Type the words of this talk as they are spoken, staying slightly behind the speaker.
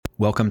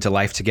Welcome to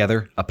Life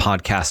Together, a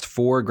podcast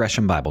for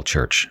Gresham Bible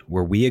Church,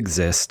 where we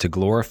exist to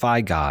glorify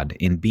God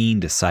in being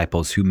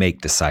disciples who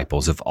make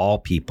disciples of all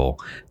people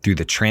through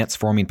the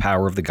transforming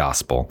power of the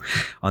gospel.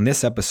 On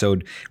this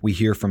episode, we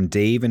hear from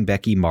Dave and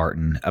Becki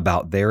Martin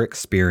about their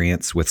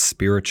experience with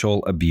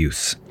spiritual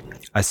abuse.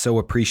 I so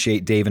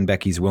appreciate Dave and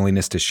Becki's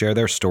willingness to share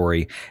their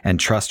story and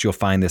trust you'll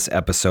find this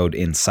episode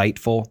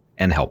insightful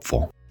and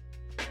helpful.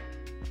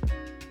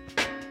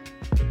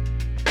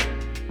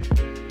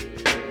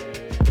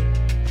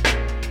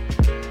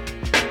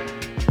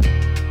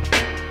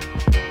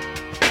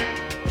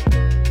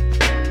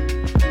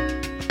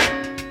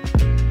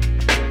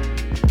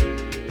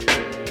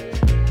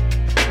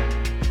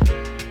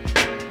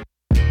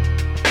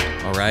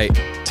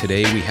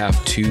 Today we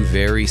have two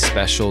very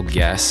special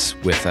guests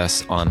with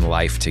us on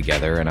Life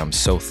Together, and I'm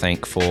so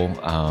thankful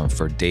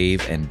for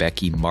Dave and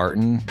Becki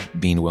Martin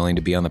being willing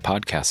to be on the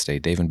podcast today.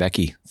 Dave and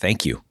Becki,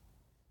 thank you.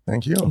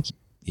 Thank you.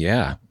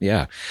 Yeah.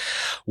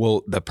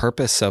 Well, the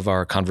purpose of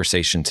our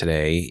conversation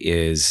today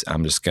is,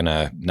 I'm just going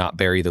to not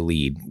bury the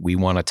lead. We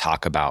want to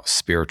talk about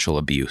spiritual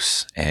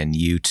abuse. And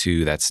you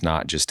two, that's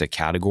not just a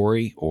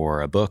category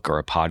or a book or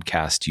a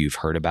podcast you've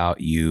heard about.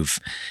 You've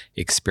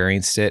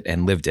experienced it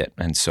and lived it.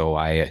 And so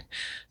I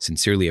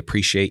sincerely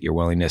appreciate your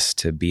willingness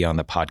to be on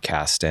the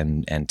podcast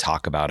and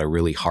talk about a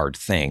really hard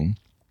thing.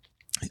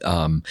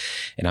 And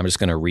I'm just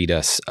going to read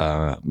us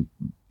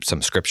some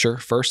scripture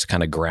first to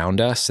kind of ground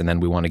us, and then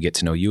we want to get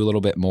to know you a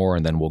little bit more,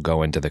 and then we'll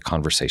go into the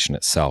conversation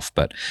itself.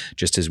 But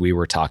just as we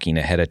were talking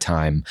ahead of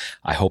time,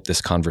 I hope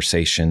this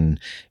conversation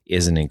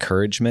is an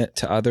encouragement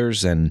to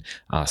others. And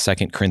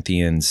 2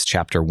 Corinthians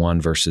chapter 1,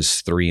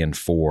 verses 3 and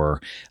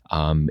 4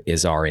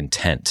 is our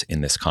intent in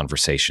this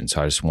conversation.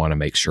 So I just want to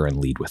make sure and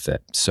lead with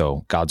it.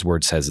 So God's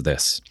word says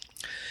this: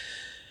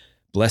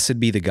 "Blessed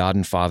be the God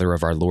and Father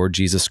of our Lord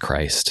Jesus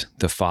Christ,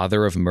 the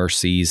Father of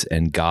mercies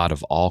and God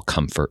of all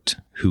comfort,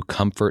 who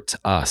comforts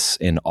us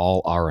in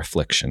all our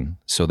affliction,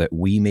 so that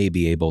we may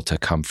be able to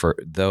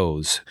comfort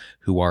those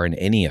who are in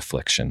any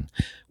affliction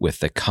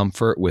with the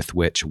comfort with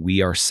which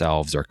we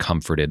ourselves are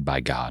comforted by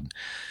God."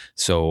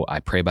 So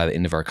I pray by the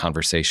end of our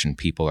conversation,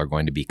 people are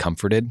going to be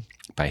comforted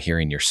by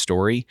hearing your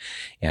story.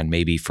 And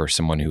maybe for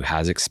someone who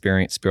has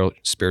experienced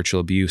spiritual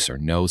abuse or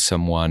knows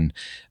someone,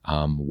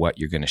 what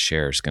you're going to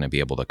share is going to be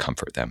able to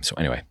comfort them. So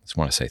anyway, just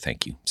want to say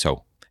thank you.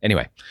 So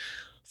anyway,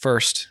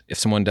 first, if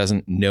someone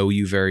doesn't know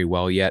you very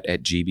well yet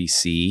at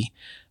GBC,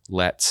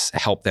 let's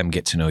help them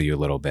get to know you a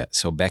little bit.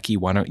 So Becki,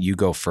 why don't you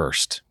go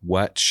first?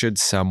 What should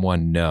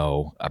someone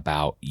know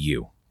about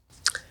you?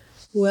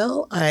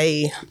 Well,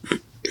 I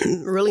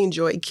really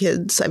enjoy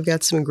kids. I've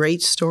got some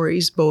great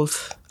stories,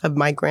 both of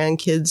my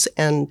grandkids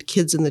and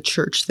kids in the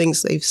church,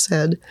 things they've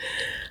said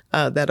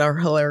that are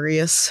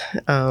hilarious.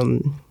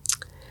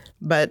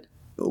 But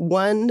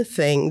one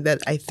thing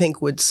that I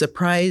think would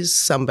surprise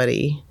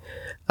somebody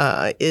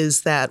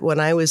is that when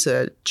I was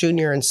a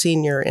junior and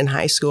senior in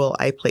high school,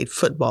 I played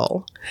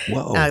football.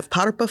 Whoa.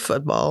 Potterpa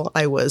football.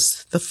 I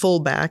was the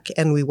fullback,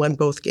 and we won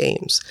both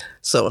games.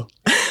 So,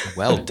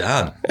 well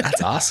done.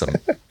 That's awesome.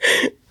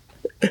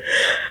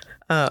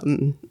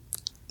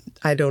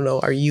 I don't know.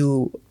 Are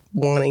you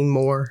wanting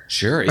more?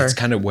 Sure. It's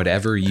kind of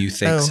whatever you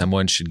think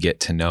someone should get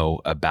to know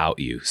about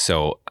you.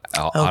 So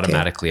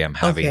automatically I'm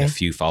having a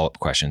few follow-up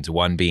questions.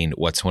 One being,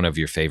 what's one of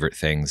your favorite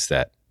things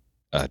that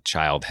a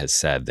child has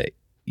said that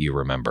you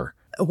remember?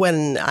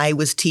 When I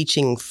was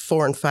teaching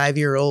 4 and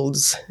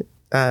 5-year-olds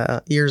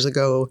years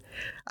ago,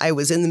 I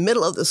was in the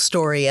middle of the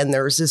story, and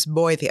there was this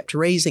boy that kept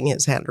raising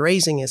his hand,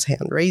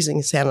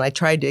 and I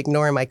tried to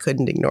ignore him. I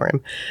couldn't ignore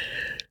him.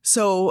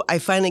 So I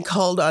finally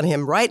called on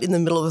him right in the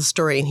middle of the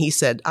story, and he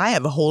said, "I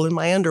have a hole in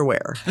my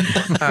underwear."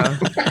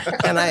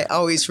 And I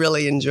always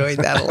really enjoyed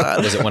that a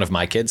lot. Was it one of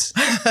my kids?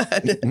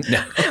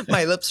 No.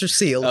 My lips are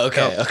sealed.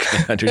 Okay,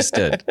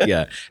 understood.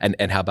 Yeah.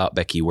 And how about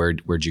Becki?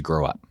 Where'd you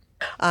grow up?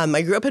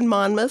 I grew up in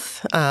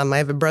Monmouth. I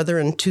have a brother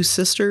and 2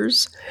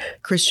 sisters,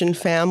 Christian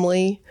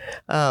family.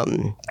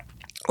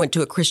 Went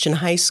to a Christian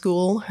high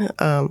school,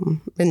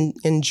 and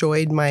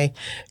enjoyed my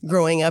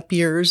growing up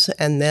years,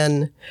 and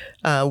then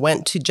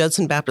went to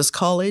Judson Baptist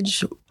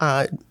College,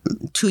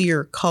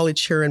 2-year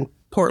college here in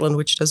Portland,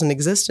 which doesn't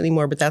exist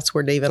anymore, but that's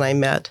where Dave and I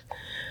met.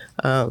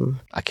 I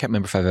can't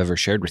remember if I've ever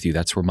shared with you.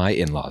 That's where my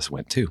in-laws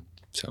went too.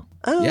 So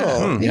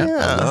yeah.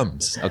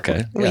 Alums.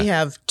 Okay. We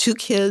have 2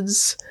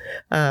 kids,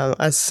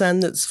 a son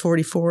that's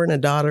 44 and a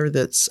daughter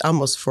that's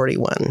almost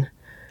 41,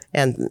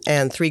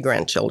 and 3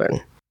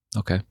 grandchildren.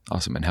 Okay,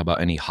 awesome. And how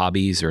about any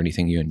hobbies or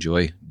anything you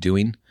enjoy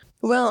doing?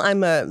 Well,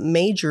 I'm a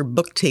major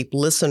book tape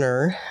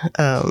listener.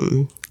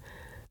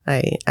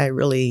 I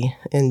really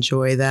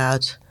enjoy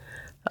that.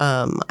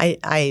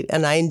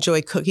 I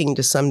enjoy cooking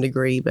to some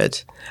degree,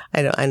 but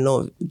I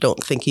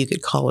don't think you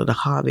could call it a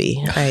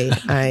hobby.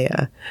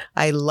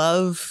 I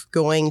love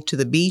going to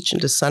the beach and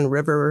to Sun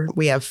River.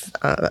 We have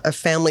a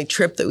family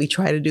trip that we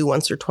try to do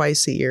once or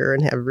twice a year,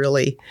 and have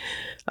really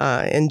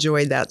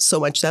enjoyed that so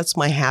much. That's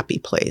my happy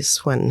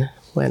place when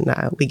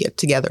we get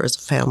together as a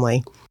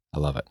family. I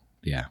love it.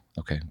 Yeah.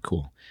 Okay,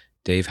 cool.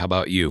 Dave, how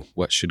about you?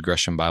 What should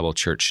Gresham Bible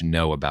Church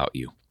know about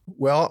you?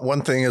 Well,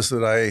 one thing is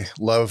that I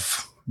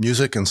love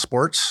music and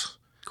sports.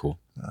 Cool.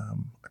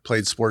 I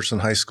played sports in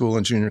high school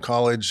and junior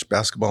college,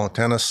 basketball and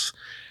tennis.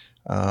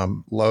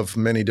 Love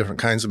many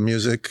different kinds of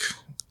music.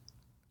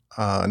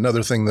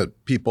 Another thing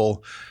that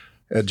people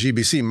at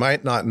GBC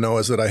might not know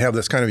is that I have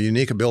this kind of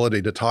unique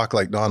ability to talk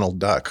like Donald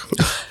Duck.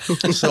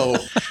 So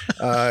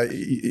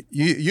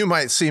you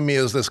might see me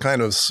as this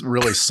kind of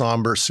really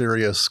somber,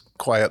 serious,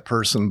 quiet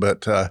person,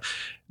 but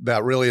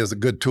that really is a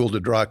good tool to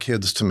draw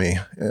kids to me.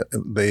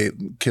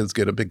 Kids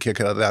get a big kick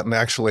out of that. And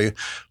actually,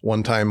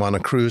 one time on a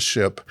cruise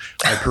ship,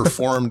 I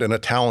performed in a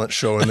talent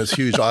show in this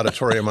huge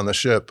auditorium on the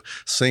ship,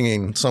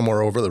 singing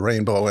Somewhere Over the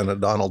Rainbow in a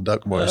Donald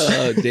Duck voice.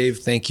 Dave,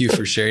 thank you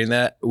for sharing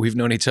that. We've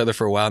known each other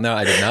for a while now.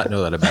 I did not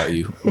know that about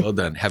you. Well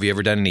done. Have you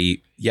ever done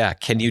any? Yeah.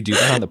 Can you do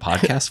that on the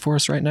podcast for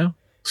us right now?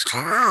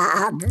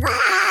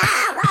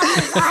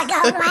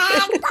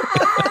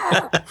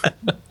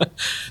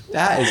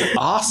 That is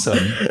awesome.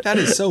 That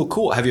is so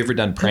cool. Have you ever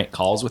done prank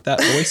calls with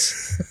that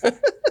voice?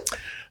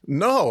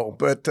 No,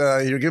 but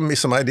you're giving me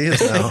some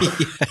ideas now.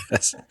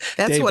 Yes.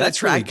 That's Dave, what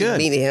attracted really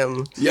me to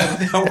him. Yeah,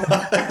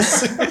 that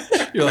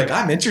was. You're like,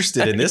 I'm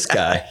interested in this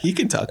guy. He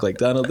can talk like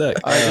Donald Duck.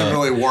 I didn't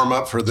really warm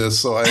up for this,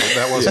 so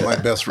that wasn't my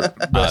best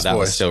that voice. That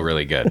was still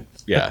really good.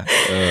 Yeah.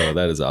 Oh,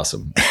 that is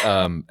awesome.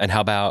 And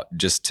how about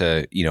just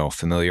to,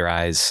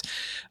 familiarize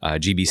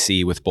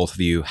GBC with both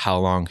of you, how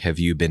long have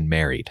you been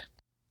married?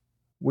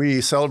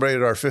 We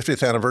celebrated our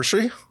 50th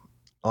anniversary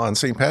on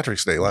St.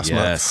 Patrick's Day last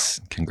month.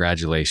 Yes.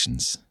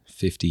 Congratulations.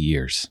 50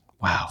 years.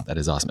 Wow. That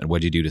is awesome. And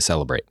what did you do to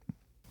celebrate?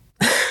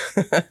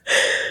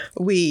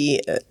 We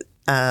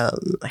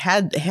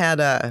had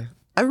a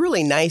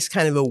really nice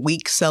kind of a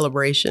week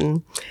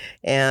celebration.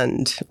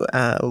 And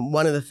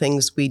one of the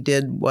things we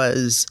did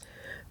was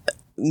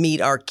meet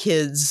our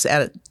kids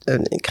at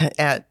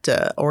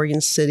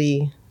Oregon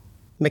City,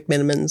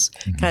 McMinimans,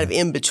 kind of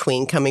in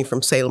between coming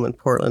from Salem and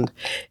Portland.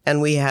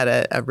 And we had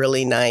a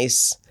really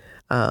nice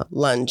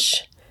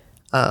lunch.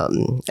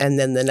 And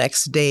then the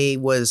next day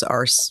was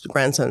our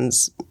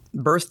grandson's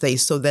birthday.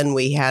 So then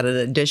we had an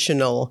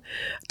additional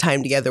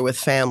time together with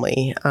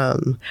family.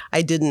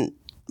 I didn't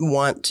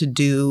want to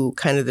do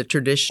kind of the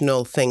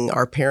traditional thing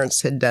our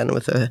parents had done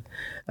with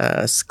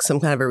some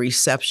kind of a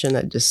reception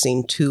that just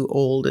seemed too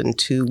old and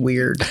too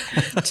weird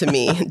to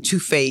me, too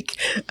fake.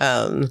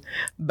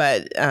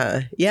 But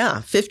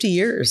 50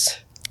 years.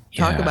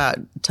 Yeah.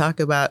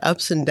 Talk about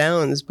ups and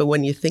downs, but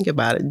when you think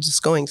about it,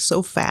 just going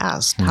so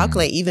fast. How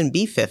can I even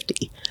be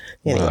 50?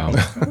 Anyway.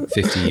 Wow,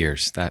 50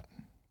 years.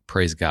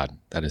 Praise God.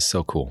 That is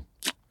so cool.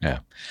 Yeah.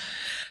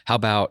 How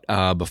about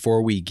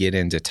before we get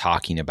into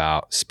talking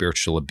about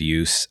spiritual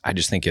abuse, I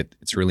just think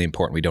it's really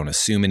important we don't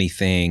assume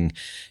anything,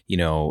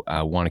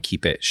 want to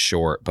keep it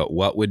short, but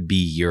what would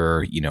be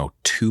your,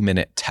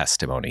 2-minute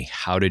testimony?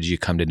 How did you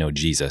come to know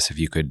Jesus? If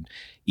you could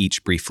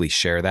each briefly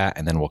share that,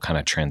 and then we'll kind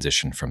of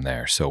transition from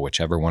there. So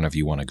whichever one of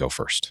you want to go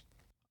first.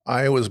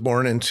 I was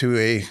born into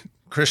a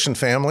Christian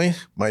family.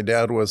 My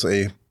dad was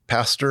a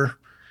pastor,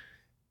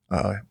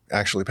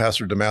 actually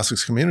pastored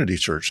Damascus Community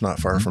Church, not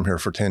far from here,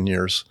 for 10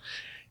 years.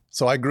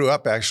 So I grew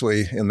up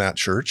actually in that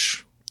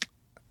church.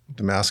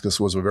 Damascus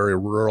was a very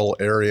rural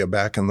area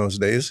back in those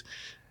days,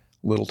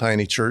 little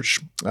tiny church.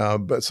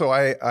 But so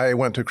I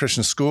went to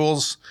Christian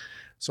schools.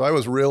 So I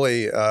was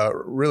really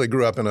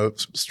grew up in a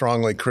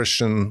strongly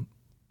Christian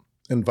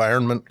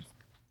environment,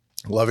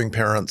 loving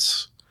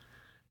parents,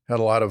 had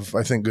a lot of,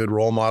 I think, good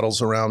role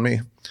models around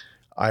me.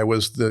 I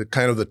was the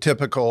kind of the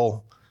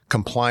typical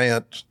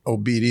compliant,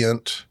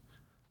 obedient,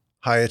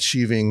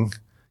 high-achieving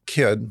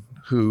kid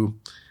who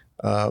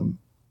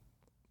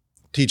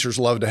teachers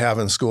loved to have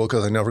in school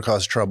because I never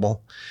caused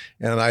trouble.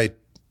 And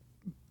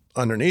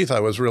underneath, I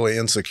was really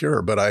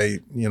insecure, but I,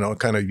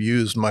 kind of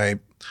used my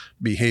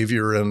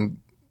behavior and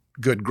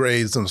good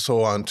grades and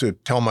so on to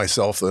tell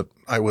myself that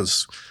I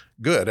was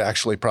good,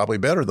 actually probably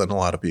better than a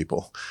lot of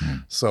people.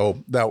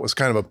 So that was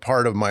kind of a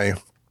part of my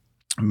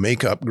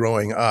makeup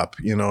growing up,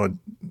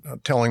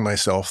 telling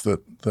myself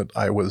that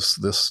I was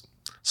this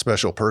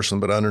special person,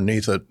 but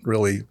underneath it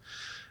really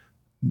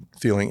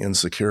feeling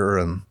insecure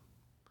and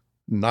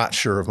not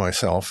sure of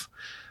myself.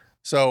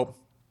 So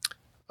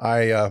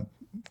I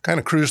kind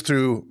of cruised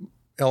through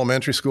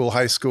elementary school,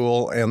 high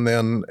school, and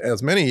then,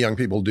 as many young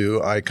people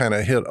do, I kind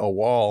of hit a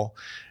wall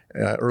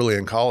early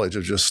in college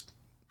of just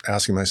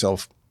asking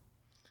myself,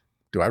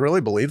 do I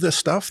really believe this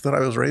stuff that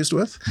I was raised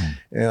with?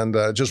 And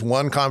just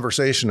one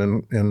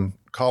conversation in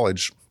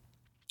college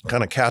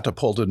kind of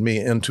catapulted me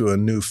into a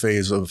new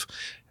phase of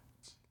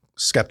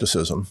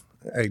skepticism,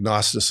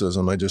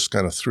 agnosticism. I just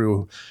kind of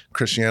threw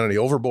Christianity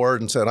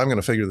overboard and said, I'm going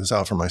to figure this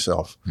out for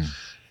myself.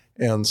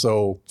 And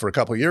so for a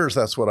couple of years,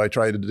 that's what I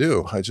tried to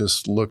do. I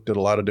just looked at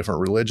a lot of different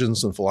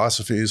religions and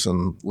philosophies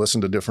and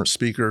listened to different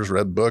speakers,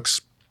 read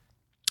books.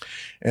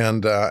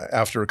 And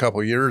after a couple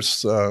of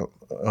years, a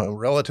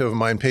relative of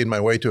mine paid my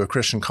way to a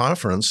Christian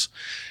conference.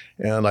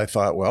 And I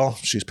thought, well,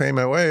 she's paying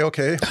my way.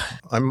 Okay,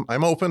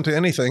 I'm open to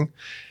anything.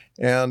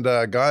 And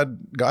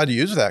God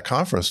used that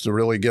conference to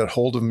really get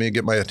hold of me,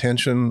 get my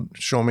attention,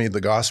 show me the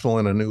gospel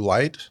in a new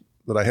light,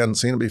 that I hadn't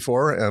seen it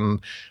before.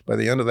 And by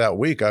the end of that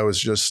week, I was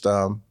just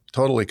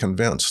totally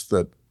convinced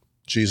that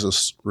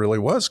Jesus really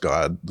was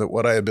God, that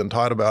what I had been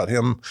taught about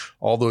him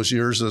all those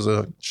years as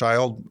a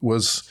child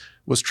was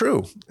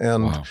true.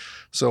 And Wow.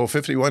 so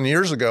 51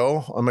 years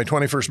ago, on my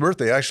 21st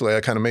birthday, actually,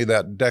 I kind of made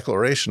that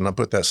declaration. I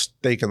put that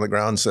stake in the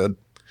ground and said,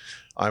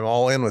 I'm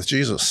all in with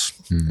Jesus.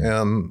 Mm-hmm.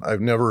 And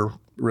I've never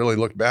really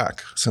looked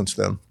back since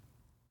then.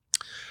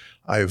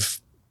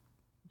 I've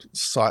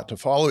sought to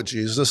follow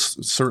Jesus,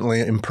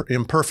 certainly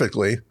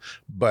imperfectly,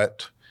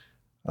 but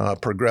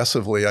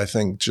progressively, I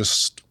think,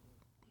 just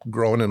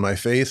grown in my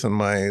faith and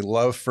my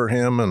love for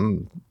him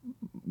and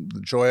the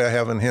joy I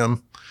have in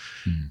him.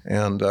 Mm-hmm.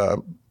 And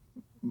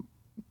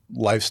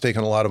life's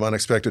taken a lot of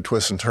unexpected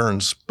twists and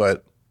turns,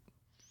 but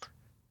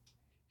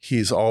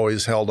he's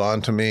always held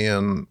on to me,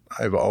 and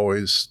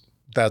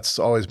that's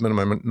always been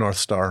my North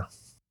Star.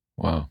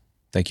 Wow.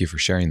 Thank you for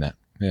sharing that.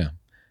 Yeah.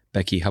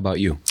 Becki, how about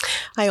you?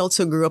 I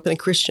also grew up in a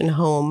Christian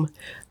home,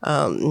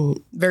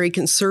 very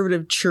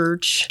conservative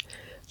church,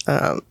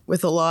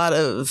 with a lot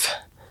of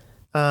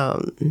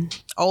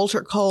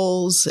altar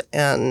calls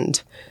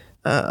and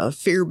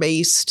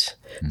fear-based.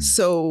 And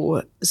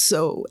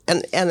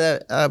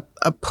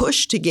a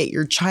push to get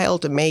your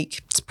child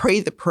to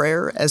pray the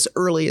prayer as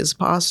early as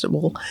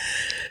possible.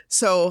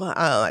 So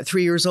at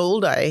 3 years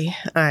old,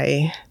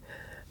 I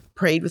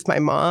prayed with my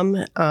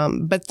mom,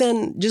 but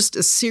then just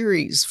a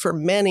series for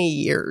many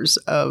years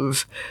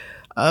of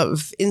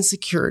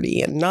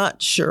insecurity and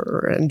not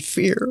sure and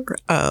fear.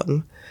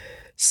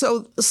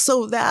 So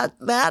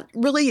that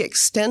really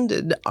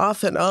extended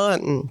off and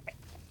on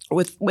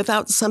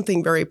without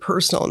something very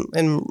personal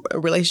in a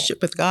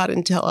relationship with God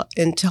until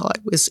I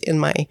was in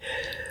my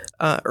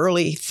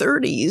early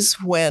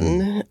 30s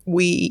when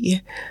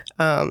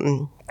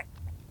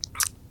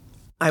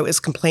I was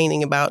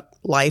complaining about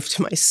life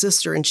to my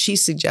sister, and she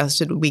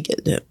suggested we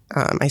get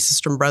my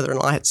sister and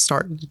brother-in-law had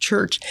started a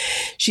church.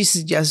 She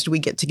suggested we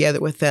get together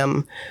with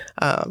them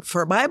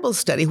for a Bible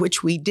study,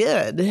 which we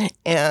did.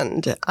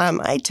 And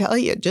I tell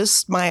you,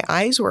 just my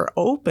eyes were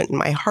open,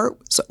 my heart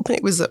was open.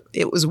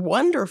 It was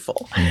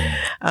wonderful.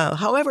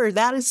 However,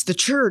 that is the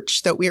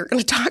church that we are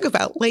going to talk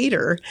about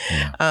later.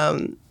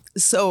 Yeah.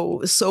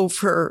 So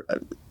for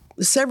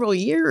several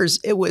years,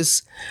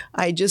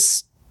 I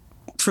just,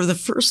 for the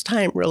first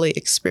time, really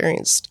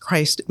experienced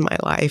Christ in my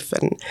life.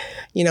 And,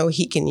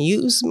 he can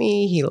use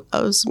me. He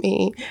loves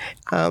me.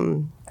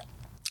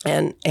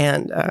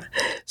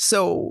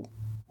 So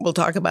we'll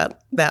talk about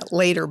that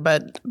later.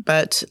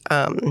 But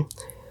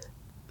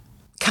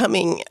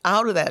coming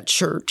out of that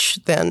church,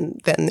 then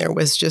there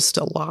was just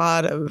a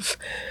lot of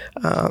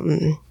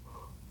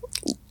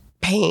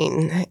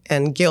pain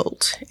and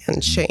guilt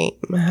and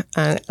shame.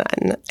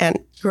 And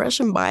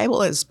Gresham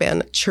Bible has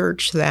been a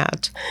church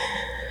that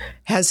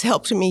has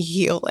helped me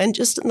heal. And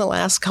just in the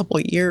last couple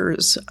of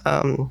years,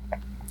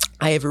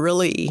 I have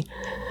really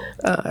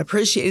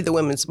appreciated the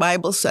women's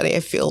Bible study.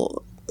 I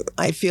feel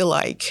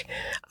like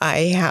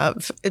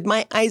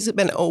my eyes have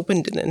been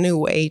opened in a new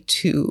way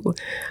to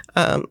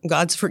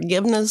God's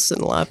forgiveness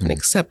and love and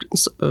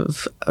acceptance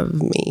of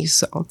me.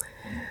 So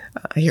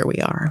here we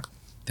are.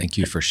 Thank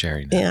you for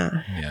sharing that.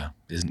 Yeah. Yeah.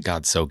 Isn't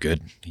God so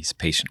good? He's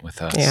patient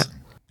with us.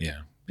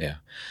 Yeah. Yeah.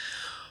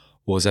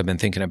 Well, as I've been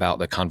thinking about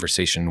the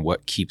conversation,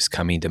 what keeps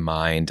coming to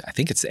mind, I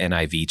think it's the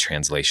NIV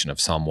translation of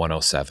Psalm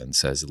 107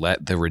 says,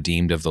 "Let the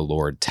redeemed of the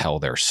Lord tell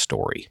their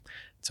story."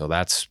 So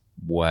that's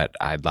what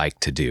I'd like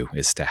to do,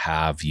 is to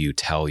have you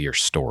tell your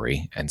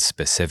story, and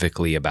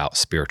specifically about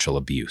spiritual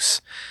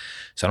abuse.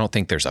 So I don't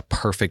think there's a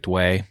perfect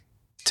way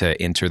to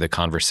enter the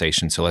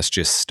conversation. So let's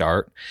just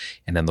start,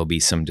 and then there'll be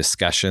some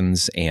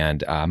discussions.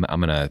 And I'm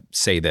going to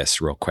say this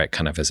real quick,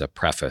 kind of as a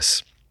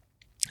preface.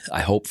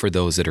 I hope for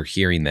those that are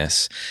hearing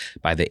this,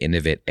 by the end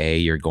of it,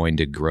 you're going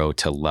to grow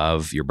to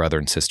love your brother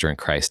and sister in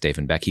Christ, Dave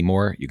and Becki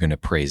more. You're going to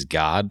praise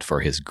God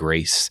for his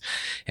grace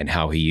and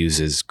how he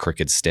uses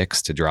crooked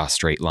sticks to draw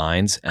straight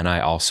lines. And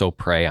I also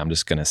pray, I'm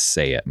just going to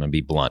say it, I'm going to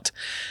be blunt.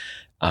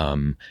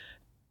 None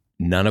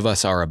of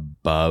us are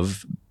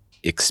above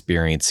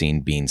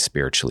experiencing being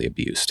spiritually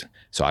abused.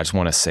 So I just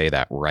want to say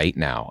that right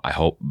now. I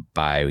hope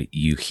by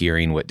you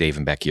hearing what Dave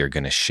and Becki are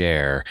going to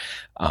share,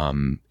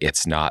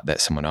 it's not that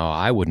someone,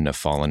 I wouldn't have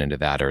fallen into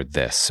that or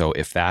this. So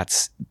if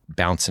that's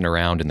bouncing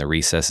around in the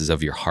recesses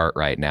of your heart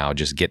right now,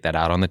 just get that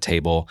out on the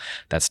table.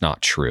 That's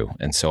not true.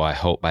 And so I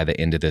hope by the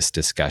end of this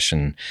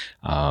discussion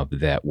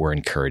that we're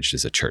encouraged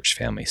as a church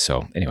family.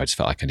 So anyway, I just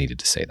felt like I needed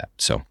to say that.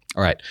 So,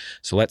 all right,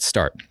 so let's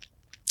start.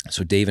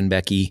 So Dave and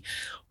Becki,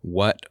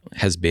 what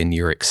has been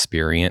your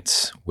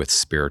experience with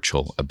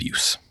spiritual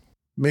abuse?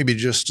 Maybe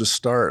just to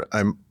start,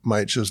 I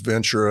might just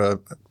venture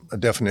a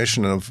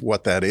definition of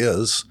what that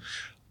is.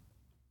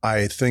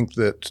 I think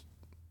that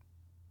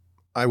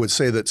I would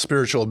say that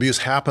spiritual abuse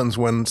happens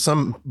when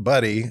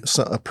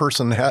a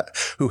person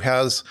who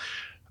has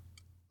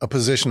a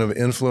position of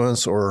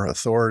influence or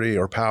authority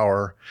or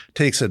power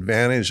takes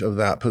advantage of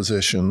that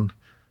position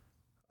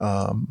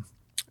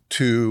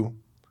to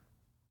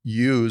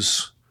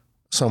use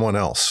someone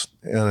else.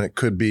 And it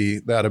could be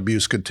that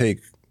abuse could take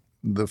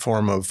the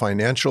form of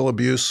financial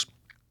abuse,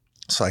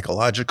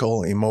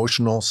 psychological,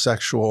 emotional,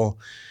 sexual,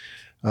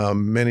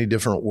 many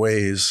different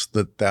ways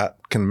that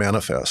can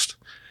manifest.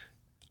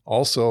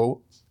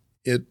 Also,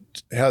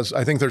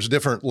 I think there's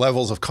different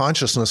levels of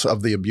consciousness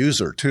of the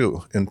abuser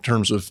too, in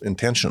terms of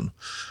intention.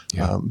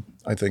 Yeah.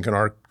 I think in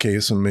our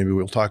case, and maybe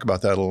we'll talk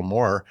about that a little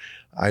more,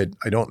 I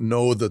don't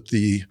know that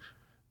the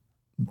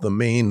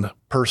main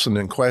person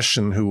in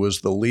question, who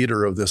was the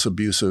leader of this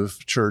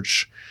abusive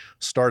church,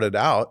 started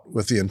out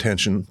with the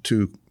intention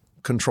to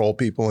control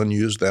people and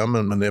use them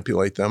and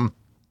manipulate them,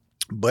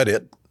 but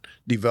it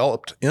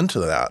developed into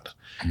that.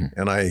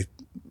 Mm-hmm. And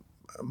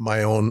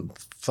my own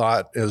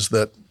thought is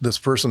that this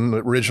person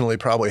originally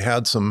probably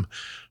had some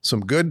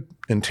good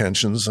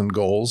intentions and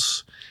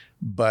goals,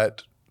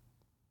 but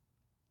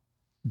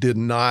did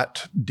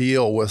not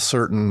deal with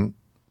certain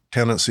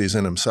tendencies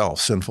in himself,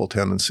 sinful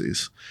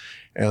tendencies.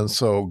 And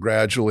so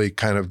gradually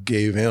kind of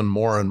gave in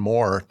more and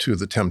more to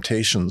the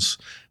temptations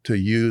to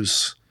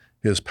use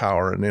his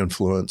power and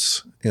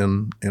influence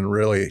in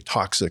really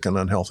toxic and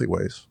unhealthy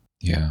ways.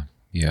 Yeah,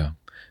 yeah.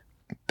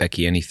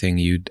 Becki, anything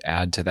you'd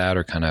add to that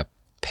or kind of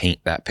paint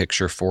that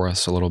picture for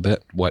us a little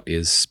bit? What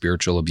is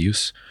spiritual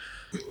abuse?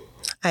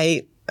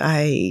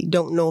 I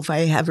don't know if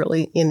I have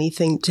really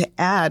anything to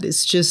add.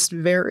 It's just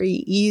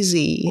very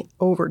easy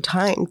over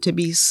time to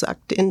be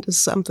sucked into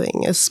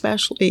something,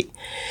 especially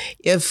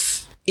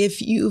if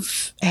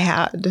you've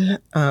had,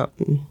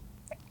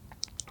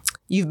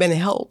 you've been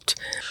helped.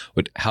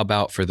 But how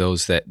about for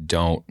those that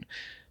don't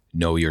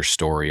know your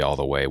story all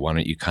the way? Why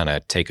don't you kind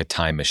of take a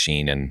time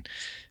machine and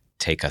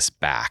take us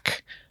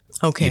back?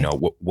 Okay. You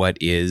know, what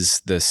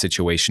is the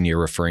situation you're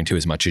referring to,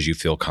 as much as you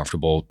feel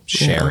comfortable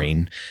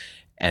sharing? Yeah.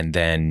 And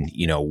then,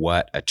 you know,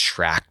 what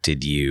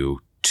attracted you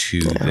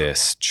to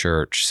this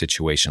church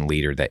situation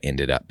leader that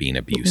ended up being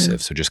abusive?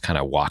 Mm-hmm. So just kind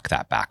of walk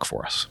that back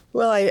for us.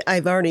 Well,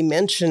 I've already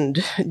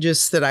mentioned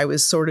just that I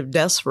was sort of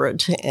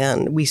desperate,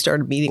 and we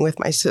started meeting with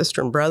my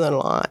sister and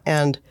brother-in-law.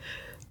 And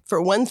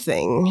for one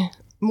thing,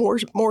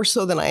 more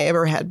so than I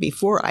ever had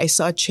before, I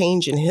saw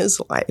change in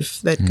his life,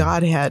 that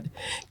God had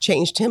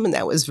changed him, and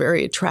that was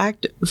very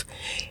attractive.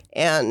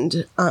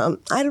 And I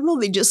don't know,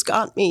 they just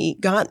got me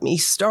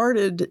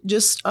started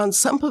just on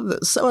some of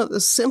the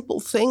simple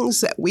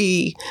things that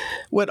we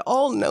would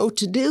all know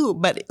to do,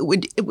 but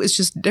it was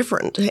just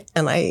different.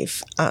 And I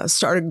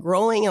started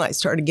growing, and I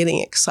started getting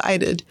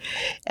excited.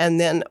 And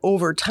then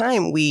over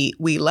time, we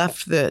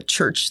left the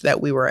church that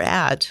we were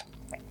at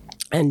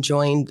and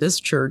joined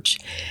this church.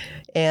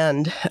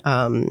 And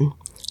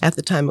at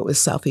the time, it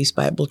was Southeast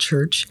Bible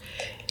Church.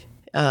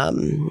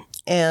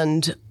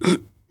 And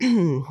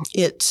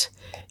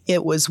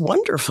it was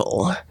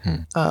wonderful.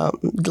 A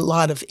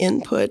lot of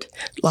input,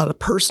 a lot of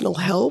personal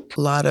help,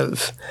 a lot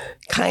of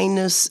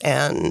kindness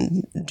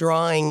and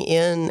drawing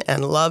in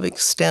and love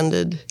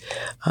extended,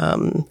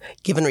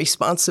 given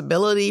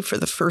responsibility for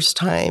the first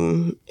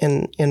time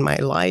in my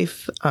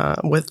life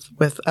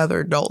with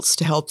other adults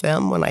to help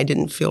them when I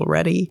didn't feel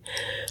ready,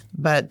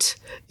 but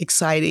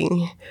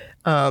exciting.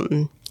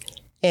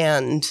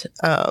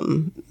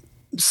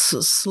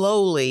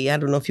 Slowly, I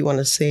don't know if you want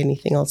to say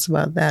anything else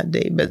about that,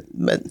 Dave, but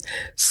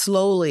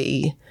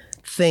slowly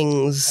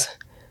things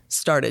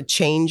started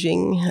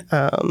changing.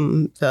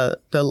 The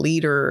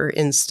leader,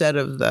 instead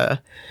of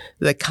the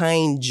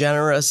kind,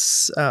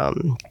 generous,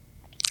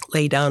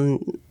 lay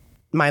down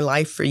my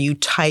life for you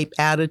type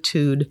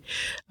attitude,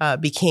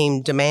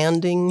 became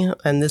demanding.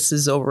 And this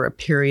is over a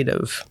period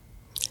of,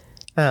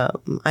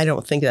 I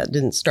don't think that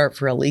didn't start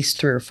for at least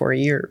 3 or 4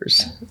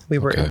 years. We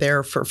were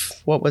there for,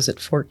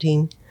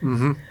 14?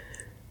 Mm-hmm.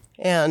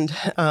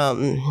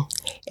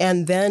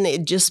 And then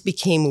it just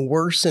became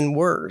worse and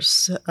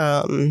worse,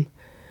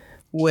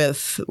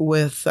 with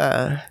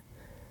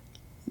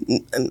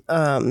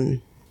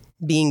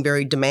being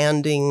very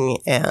demanding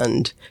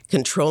and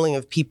controlling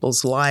of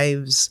people's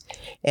lives,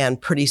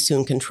 and pretty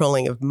soon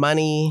controlling of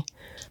money,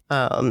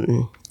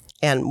 and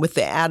with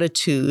the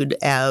attitude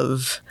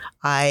of,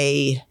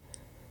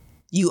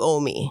 you owe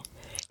me.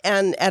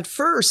 And at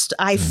first,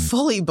 I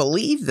fully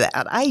believed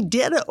that. I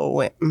did owe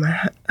him.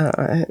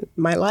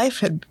 My life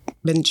had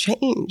been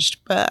changed.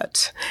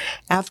 But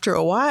after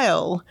a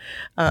while,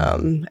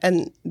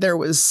 and there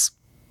was,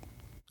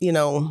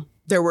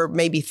 there were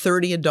maybe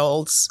 30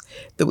 adults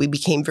that we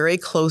became very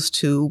close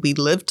to. We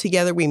lived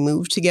together. We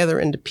moved together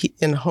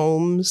in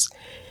homes.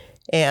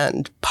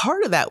 And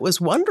part of that was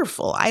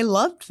wonderful. I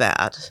loved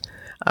that.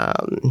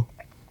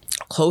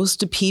 Close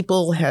to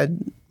people, had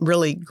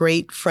really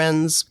great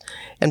friends,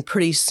 and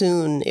pretty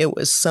soon it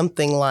was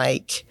something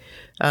like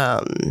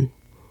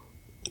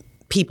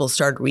people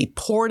started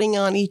reporting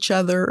on each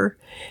other.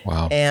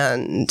 Wow.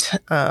 And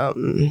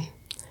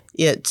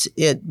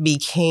it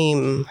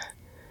became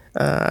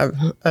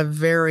a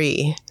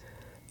very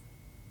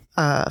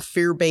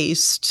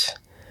fear-based.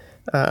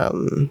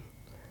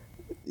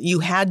 You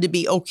had to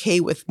be okay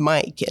with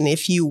Mike, and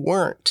if you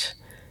weren't,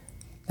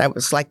 that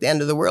was like the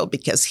end of the world,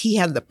 because he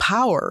had the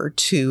power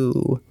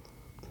to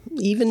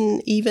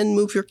even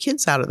move your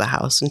kids out of the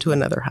house into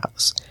another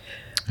house.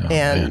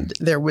 And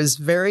there was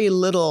very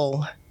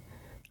little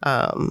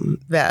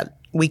that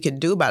we could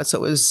do about it.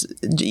 So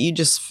you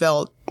just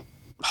felt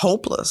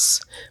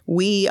hopeless.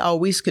 We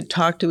always could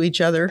talk to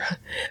each other,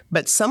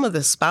 but some of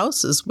the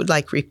spouses would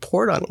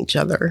report on each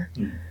other.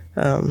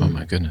 Oh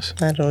my goodness.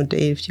 I don't know,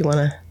 Dave, do you want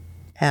to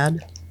add?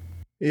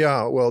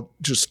 Yeah, well,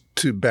 just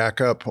to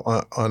back up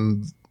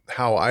on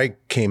how I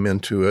came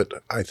into it,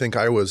 I think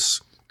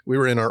we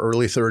were in our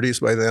early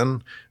 30s by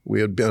then. We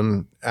had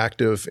been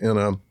active in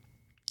a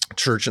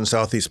church in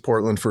Southeast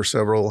Portland for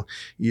several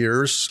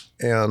years,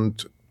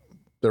 and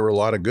there were a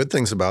lot of good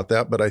things about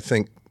that, but I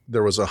think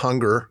there was a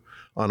hunger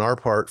on our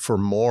part for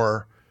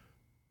more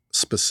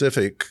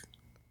specific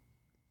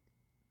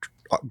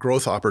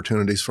growth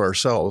opportunities for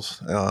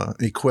ourselves,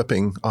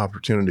 equipping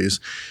opportunities.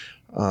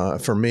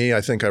 For me,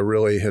 I think I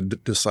really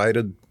had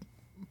decided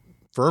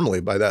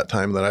firmly by that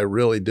time that I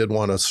really did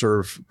want to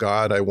serve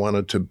God. I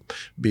wanted to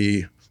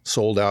be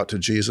sold out to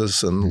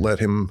Jesus and let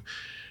him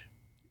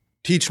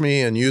teach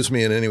me and use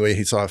me in any way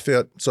he saw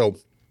fit. So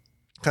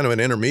kind of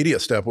an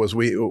intermediate step was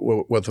we,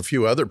 with a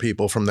few other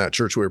people from that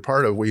church we were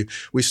part of, we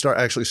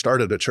actually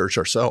started a church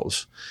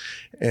ourselves.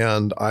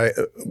 And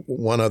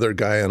one other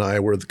guy and I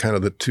were kind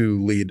of the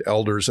two lead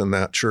elders in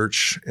that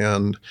church.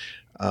 And,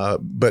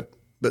 but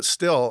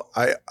still,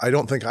 I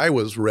don't think I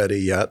was ready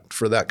yet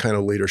for that kind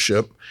of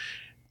leadership.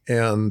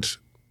 And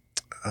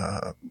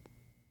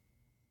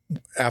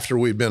after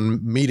we'd been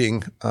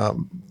meeting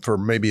for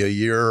maybe a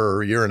year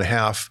or a year and a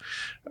half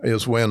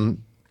is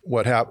when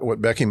what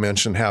Becki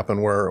mentioned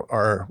happened, where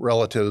our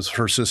relatives,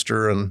 her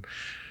sister and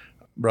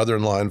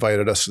brother-in-law,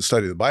 invited us to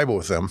study the Bible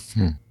with them.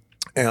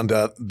 And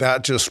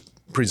that just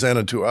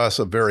presented to us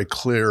a very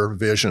clear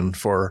vision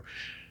for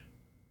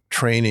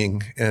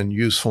training and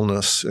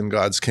usefulness in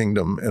God's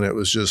kingdom. And it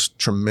was just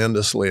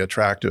tremendously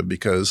attractive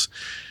because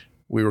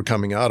we were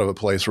coming out of a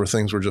place where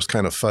things were just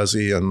kind of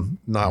fuzzy and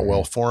not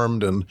well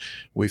formed. And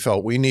we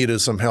felt we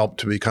needed some help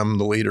to become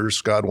the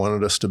leaders God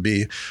wanted us to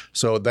be.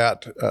 So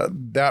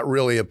that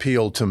really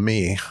appealed to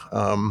me.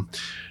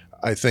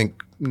 I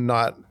think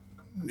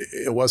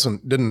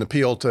didn't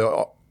appeal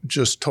to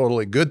just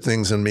totally good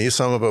things in me.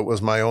 Some of it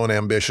was my own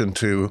ambition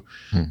to,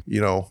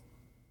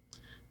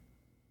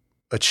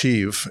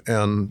 achieve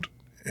and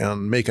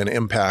make an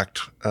impact,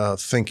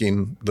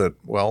 thinking that,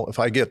 well, if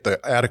I get the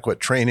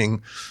adequate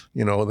training,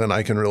 then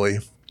I can really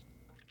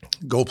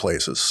go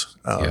places.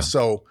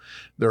 So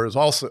there is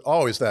also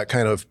always that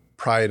kind of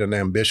pride and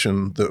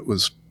ambition that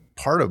was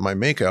part of my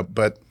makeup,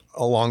 but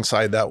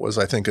alongside that was,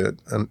 I think, a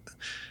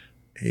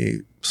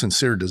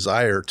sincere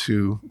desire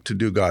to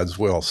do God's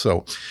will.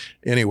 So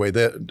anyway,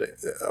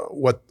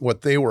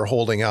 what they were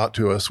holding out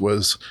to us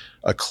was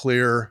a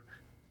clear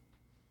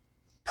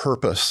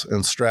purpose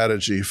and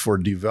strategy for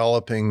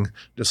developing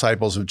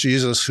disciples of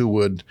Jesus who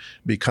would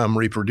become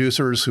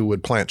reproducers, who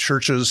would plant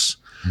churches.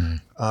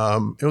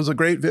 It was a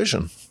great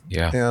vision.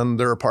 Yeah. And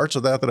there are parts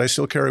of that I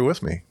still carry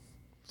with me.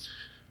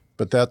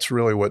 But that's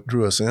really what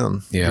drew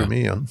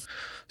me in.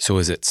 So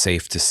is it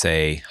safe to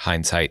say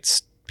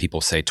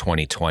people say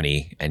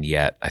 2020, and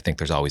yet I think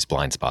there's always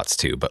blind spots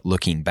too. But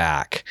looking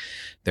back,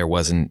 there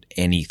wasn't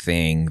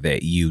anything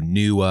that you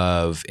knew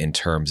of in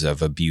terms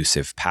of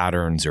abusive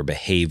patterns or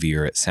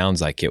behavior. It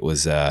sounds like it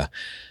was a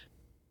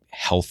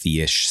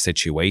healthy-ish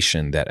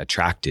situation that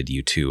attracted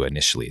you to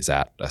initially. Is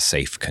that a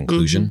safe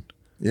conclusion?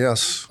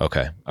 Yes.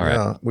 Okay. All right.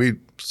 Yeah. We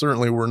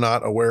certainly were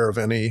not aware of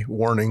any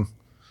warning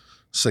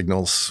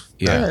signals.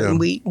 Yeah. And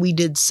we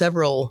did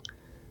several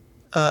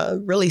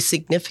really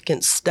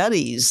significant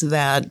studies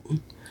that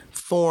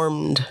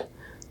formed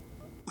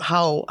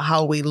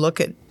how we look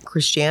at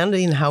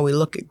Christianity and how we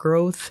look at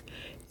growth,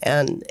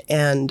 and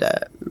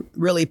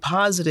really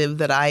positive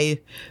that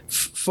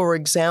for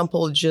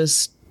example,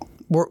 just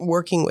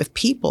working with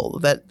people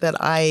that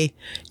I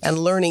and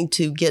learning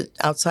to get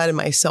outside of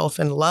myself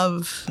and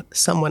love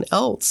someone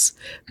else,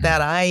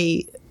 that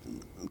I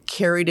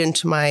carried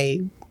into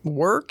my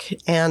work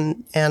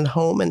and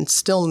home and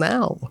still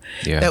now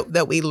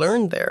that we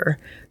learned there.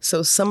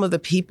 So some of the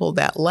people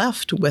that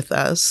left with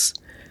us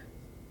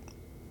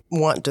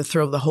want to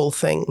throw the whole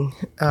thing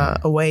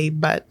away,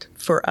 but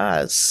for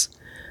us,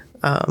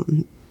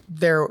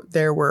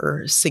 there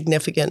were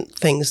significant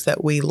things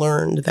that we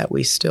learned that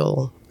we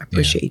still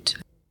appreciate.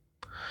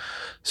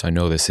 So I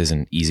know this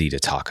isn't easy to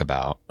talk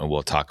about, and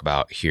we'll talk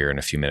about here in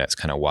a few minutes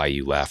kind of why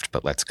you left,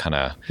 but let's kind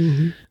of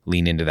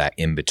lean into that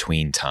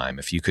in-between time.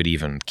 If you could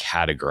even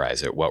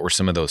categorize it, what were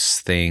some of those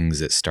things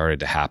that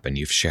started to happen?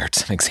 You've shared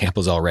some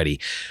examples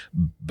already,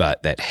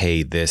 but that,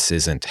 hey, this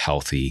isn't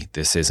healthy,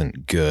 this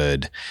isn't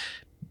good,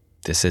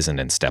 this isn't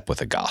in step with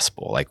the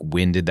gospel. Like,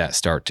 when did that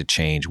start to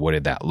change? What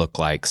did that look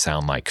like,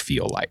 sound like,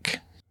 feel like?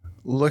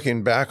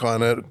 Looking back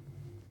on it,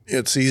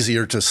 it's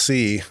easier to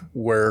see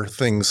where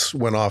things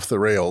went off the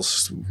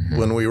rails.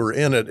 When we were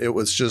in it, it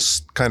was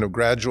just kind of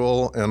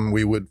gradual, and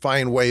we would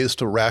find ways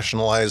to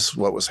rationalize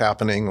what was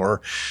happening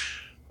or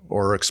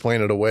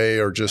explain it away,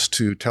 or just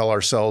to tell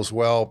ourselves,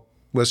 well,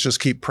 let's just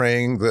keep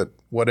praying that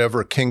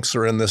whatever kinks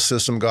are in this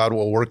system, God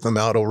will work them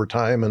out over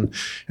time,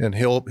 and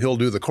he'll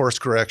do the course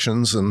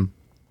corrections. And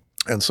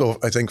And so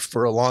I think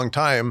for a long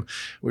time,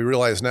 we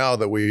realize now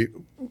that we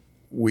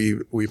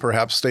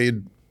perhaps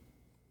stayed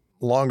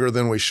longer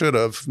than we should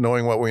have,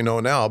 knowing what we know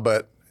now.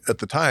 But at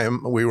the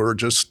time, we were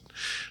just,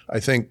 I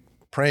think,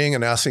 praying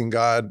and asking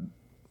God.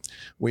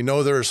 We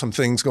know there are some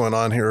things going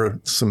on here,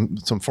 some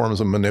forms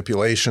of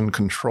manipulation,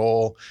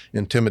 control,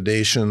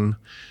 intimidation,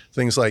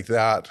 things like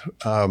that,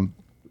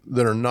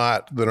 that are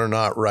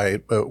not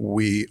right. But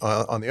we,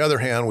 on the other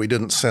hand, we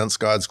didn't sense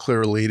God's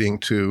clear leading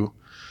to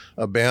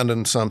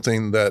abandon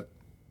something that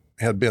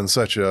had been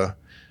such an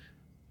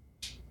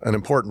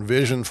important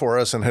vision for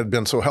us and had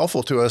been so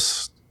helpful to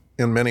us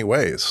in many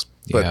ways.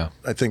 But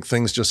I think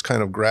things just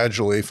kind of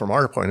gradually, from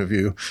our point of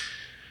view,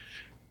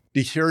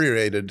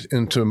 deteriorated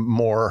into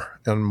more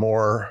and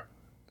more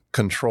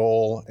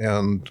control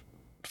and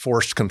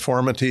forced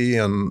conformity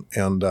and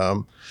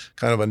kind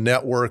of a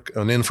network,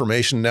 an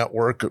information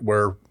network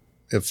where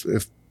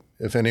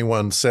if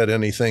anyone said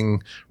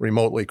anything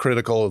remotely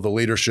critical of the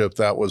leadership,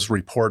 that was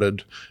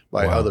reported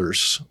by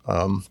others.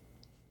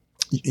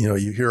 You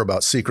hear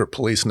about secret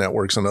police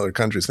networks in other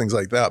countries, things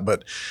like that.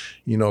 But,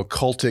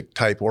 cultic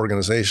type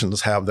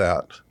organizations have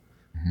that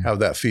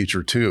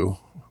feature too,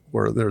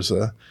 where there's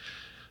a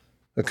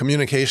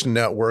communication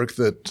network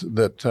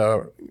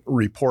that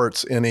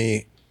reports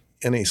any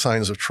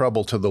signs of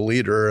trouble to the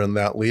leader, and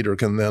that leader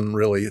can then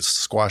really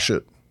squash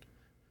it,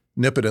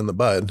 nip it in the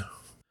bud.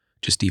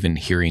 Just even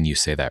hearing you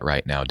say that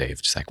right now,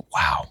 Dave, just like,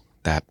 wow,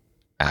 that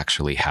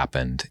actually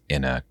happened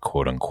in a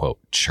quote unquote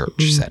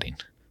church setting.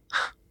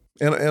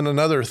 And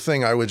another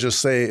thing I would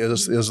just say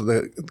is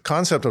the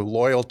concept of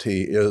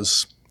loyalty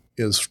is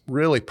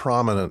really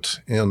prominent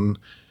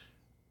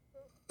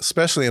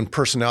especially in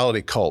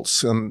personality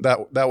cults. And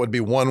that would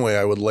be one way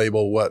I would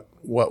label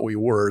what we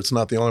were. It's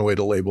not the only way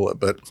to label it,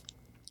 but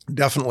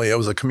definitely it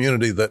was a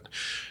community that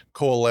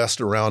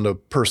coalesced around a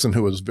person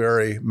who was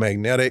very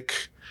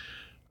magnetic,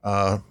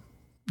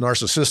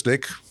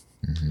 narcissistic,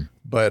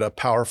 but a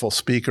powerful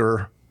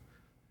speaker,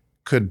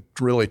 could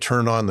really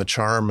turn on the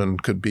charm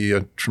and could be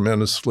a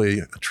tremendously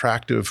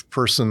attractive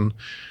person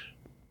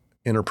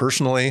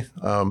interpersonally.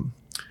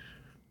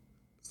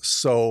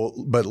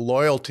 But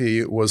loyalty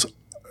it was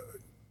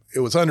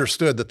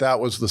understood that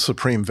was the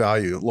supreme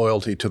value,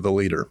 loyalty to the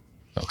leader.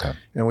 Okay.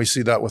 And we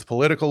see that with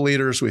political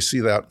leaders. We see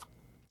that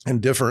in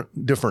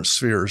different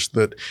spheres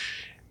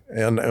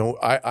and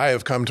I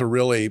have come to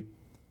really,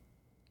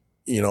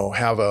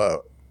 have a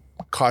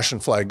caution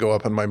flag go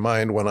up in my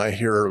mind when I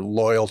hear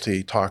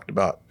loyalty talked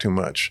about too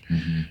much,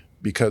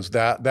 because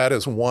that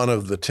is one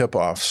of the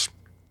tip-offs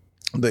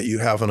that you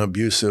have an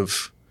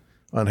abusive,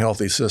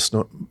 unhealthy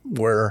system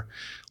where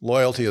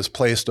loyalty is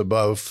placed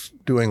above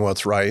doing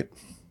what's right.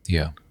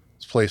 Yeah.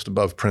 It's placed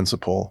above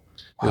principle,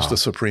 is the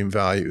supreme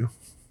value.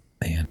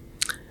 Man.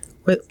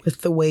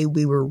 With the way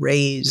we were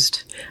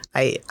raised,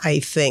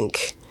 I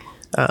think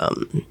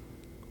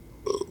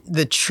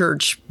the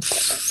church,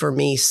 for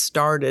me,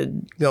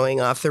 started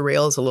going off the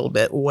rails a little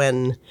bit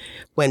when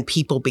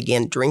people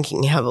began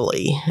drinking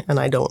heavily, and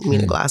I don't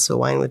mean a glass of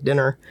wine with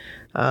dinner.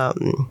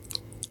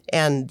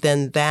 And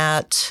then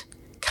that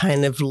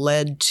kind of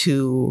led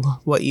to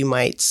what you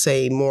might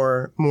say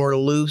more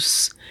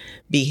loose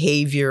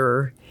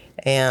behavior,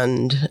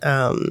 and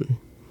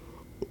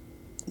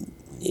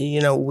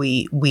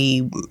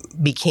we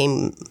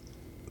became,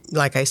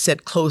 like I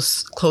said,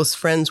 close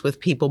friends with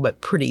people, but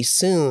pretty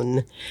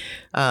soon,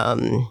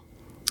 and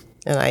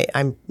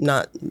I'm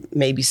not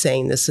maybe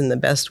saying this in the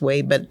best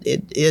way, but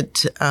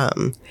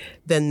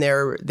then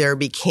there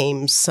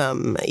became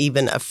some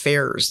even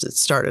affairs that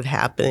started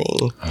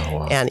happening,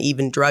 and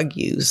even drug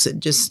use.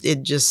 It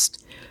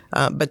just,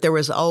 but there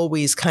was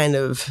always kind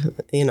of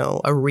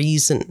a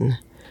reason.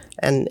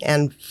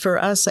 And for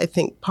us, I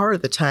think part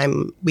of the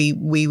time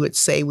we would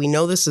say, we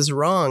know this is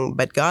wrong,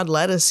 but God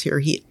led us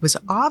here. It was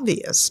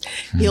obvious.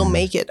 He'll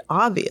make it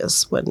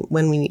obvious when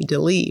we need to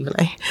leave.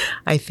 And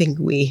I think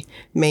we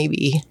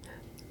maybe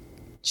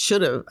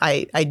should have.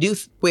 I do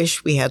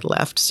wish we had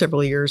left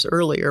several years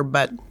earlier,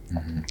 but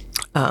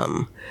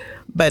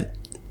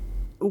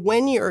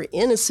when you're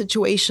in a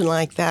situation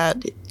like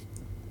that,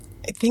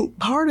 I think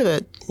part of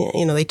it,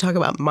 they talk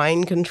about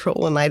mind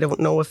control, and I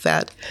don't know if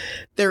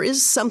there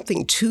is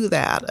something to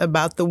that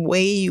about the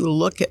way you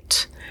look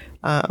at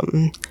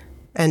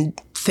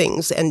and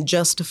things and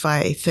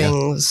justify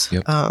things.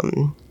 Yep.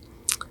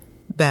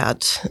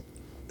 That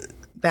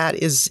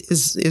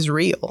is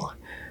real.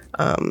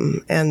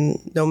 And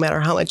no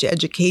matter how much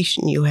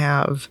education you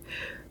have,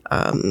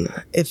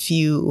 if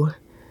you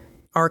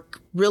are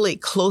really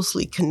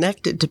closely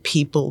connected to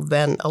people,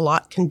 then a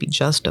lot can be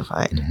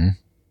justified. Mm-hmm.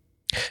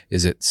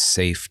 Is it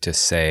safe to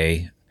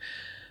say,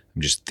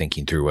 I'm just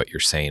thinking through what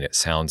you're saying, it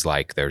sounds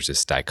like there's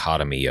this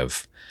dichotomy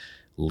of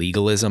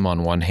legalism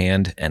on one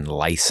hand and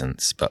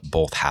license, but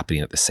both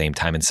happening at the same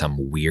time in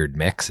some weird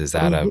mix. Is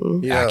that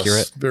accurate?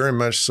 Yes, very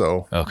much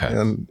so. Okay.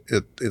 And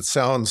it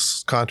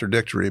sounds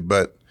contradictory,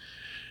 but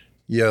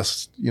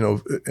yes,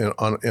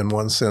 in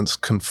one sense,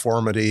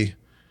 conformity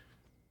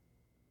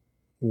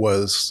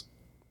was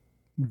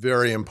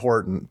very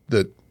important,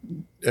 that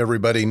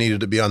everybody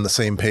needed to be on the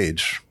same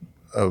page.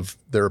 of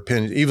their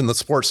opinion. Even the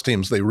sports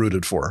teams they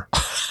rooted for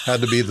had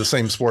to be the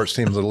same sports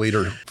team the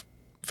leader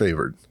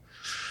favored.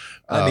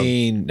 I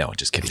mean, no,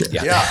 just kidding.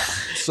 Yeah. Yeah.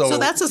 So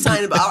that's a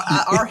sign of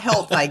our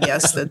health, I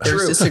guess, that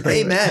there's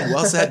disagreement. Amen.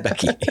 Well said,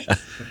 Becki.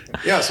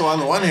 Yeah. So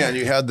on the one hand,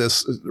 you had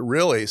this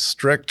really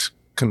strict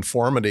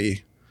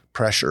conformity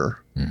pressure.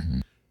 Mm-hmm.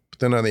 But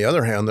then on the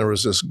other hand, there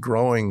was this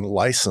growing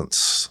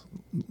licentiousness,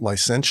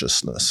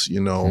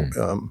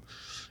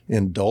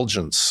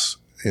 indulgence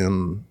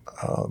in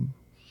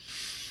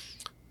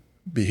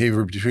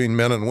behavior between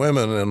men and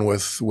women and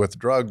with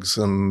drugs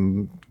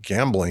and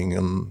gambling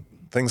and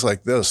things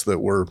like this that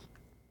were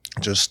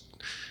just,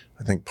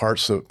 I think,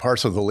 parts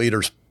of the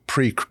leaders'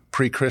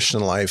 pre-Christian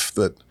life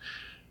that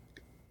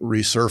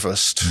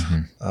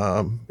resurfaced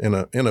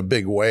in a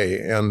big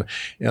way. And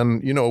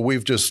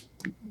we've just,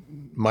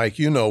 Mike,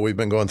 we've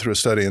been going through a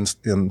study in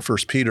 1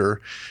 Peter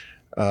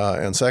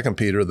and 2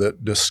 Peter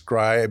that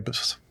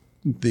describes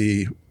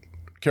the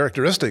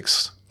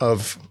characteristics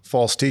of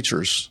false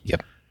teachers,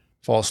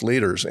 false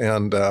leaders.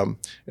 And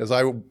as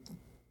I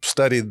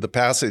studied the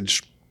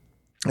passage,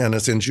 and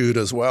it's in Jude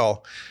as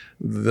well,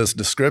 this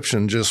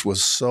description just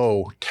was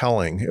so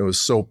telling. It was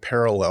so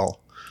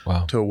parallel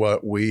to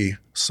what we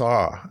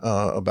saw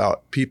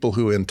about people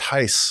who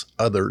entice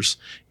others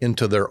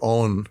into their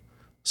own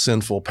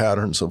sinful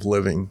patterns of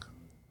living.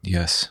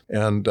 Yes.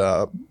 And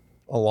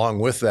along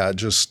with that,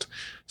 just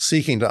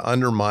seeking to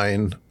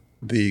undermine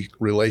the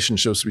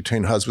relationships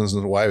between husbands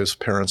and wives,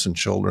 parents and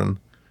children,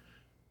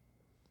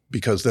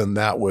 because then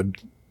that would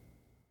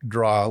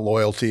draw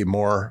loyalty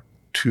more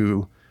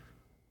to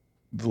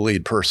the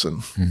lead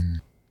person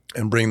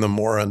and bring them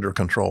more under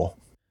control.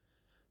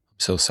 I'm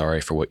so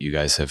sorry for what you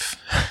guys have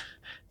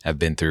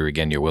been through.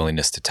 Again, your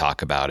willingness to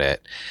talk about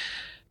it.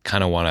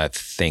 Kind of want to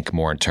think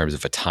more in terms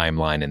of a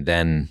timeline and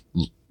then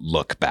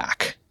look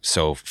back.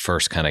 So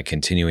first, kind of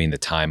continuing the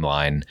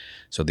timeline.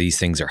 So these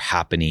things are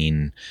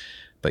happening,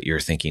 but you're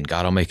thinking,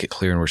 God, I'll make it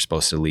clear and we're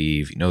supposed to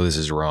leave. This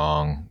is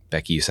wrong.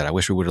 Becki, you said, I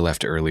wish we would have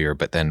left earlier,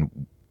 but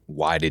then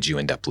why did you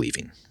end up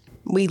leaving?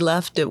 We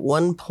left at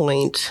one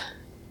point.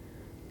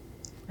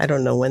 I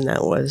don't know when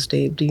that was,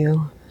 Dave, do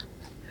you?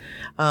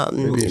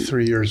 Maybe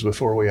 3 years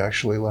before we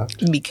actually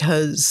left.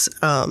 Because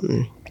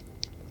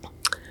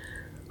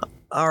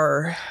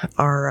our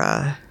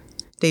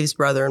Dave's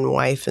brother and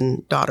wife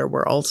and daughter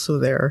were also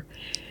there.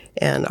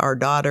 And our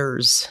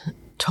daughters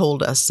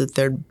told us that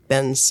there'd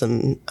been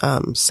some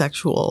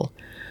sexual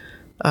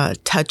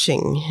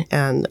touching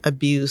and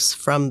abuse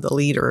from the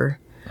leader.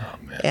 Oh,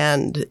 man.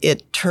 And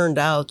it turned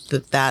out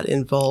that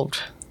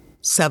involved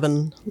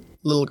 7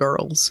 little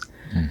girls.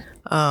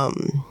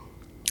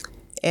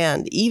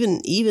 And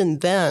even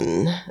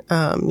then,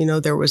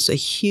 there was a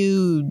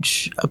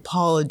huge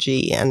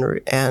apology and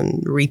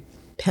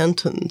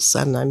repentance,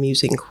 and I'm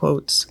using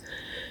quotes,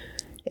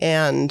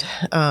 and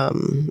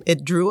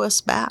it drew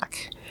us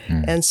back.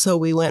 And so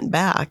we went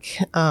back,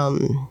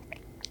 and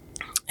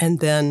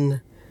then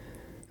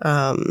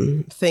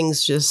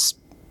things just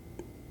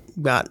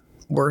got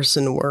worse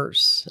and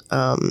worse.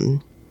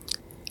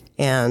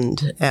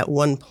 And at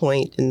one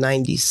point in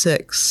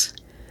 96,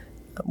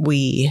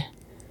 we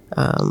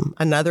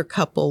another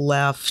couple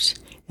left,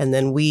 and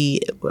then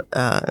we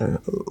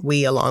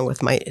along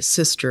with my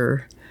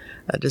sister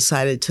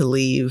decided to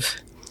leave,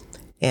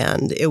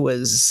 and it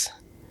was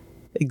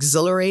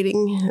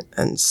exhilarating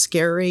and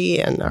scary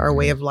and our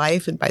way of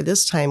life. And by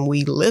this time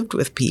we lived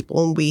with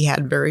people, and we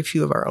had very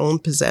few of our own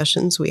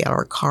possessions. We had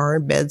our car,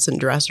 beds and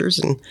dressers,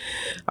 and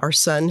our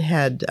son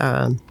had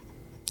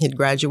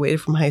graduated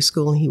from high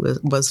school, and he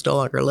was no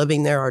longer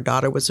living there. Our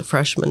daughter was a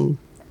freshman.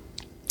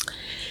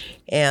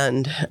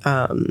 And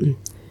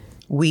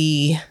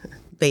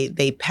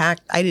they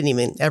packed. I didn't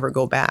even ever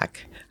go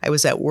back. I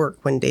was at work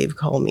when Dave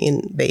called me,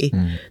 and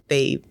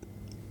they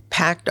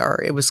packed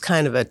it was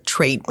kind of a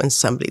trait when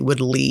somebody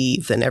would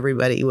leave, and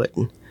everybody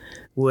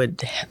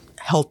would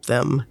help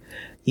them,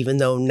 even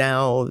though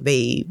now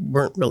they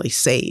weren't really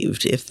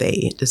saved if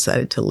they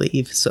decided to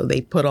leave. So they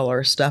put all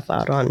our stuff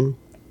out on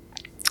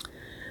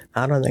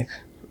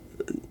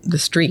the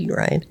street,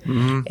 right?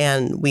 Mm-hmm.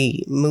 And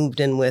we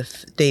moved in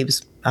with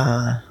Dave's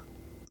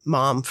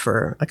mom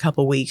for a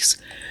couple weeks.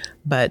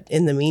 But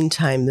in the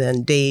meantime,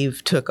 then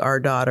Dave took our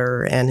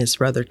daughter, and his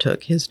brother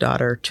took his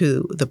daughter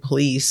to the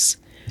police.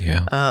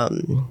 Yeah.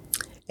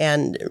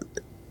 And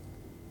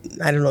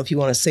I don't know if you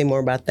want to say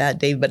more about that,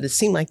 Dave, but it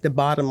seemed like the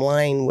bottom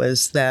line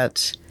was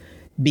that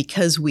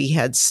because we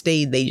had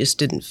stayed, they just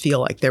didn't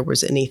feel like there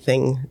was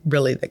anything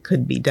really that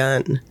could be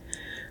done.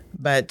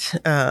 But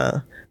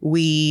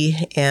we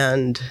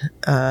and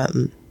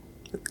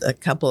a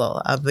couple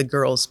of the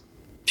girls,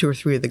 2 or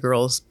 3 of the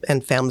girls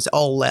and families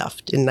all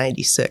left in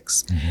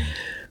 96. Mm-hmm.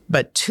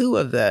 But 2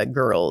 of the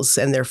girls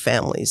and their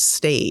families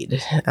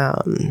stayed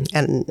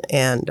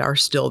and are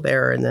still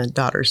there. And the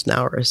daughters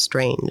now are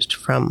estranged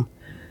from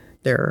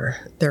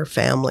their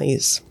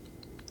families.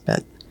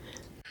 But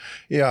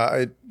yeah,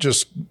 I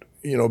just,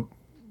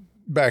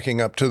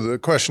 backing up to the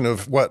question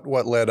of what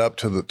led up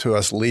to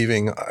us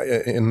leaving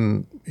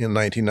in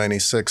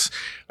 1996,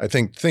 I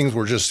think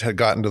things had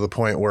gotten to the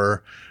point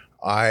where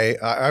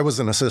I was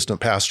an assistant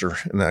pastor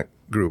in that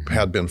group,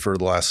 had been for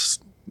the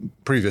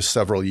previous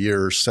several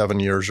years, 7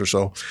 years or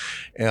so,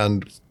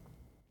 and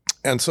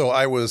so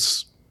I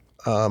was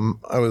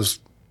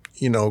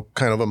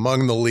kind of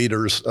among the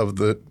leaders of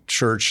the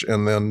church,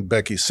 and then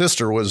Becky's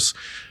sister was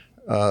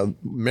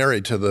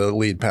married to the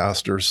lead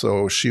pastor,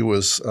 so she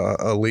was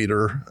a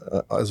leader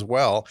as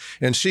well.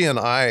 And she and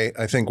I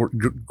think,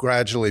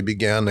 gradually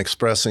began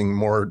expressing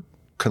more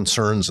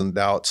concerns and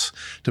doubts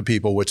to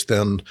people, which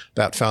then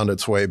that found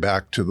its way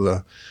back to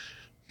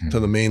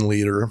the main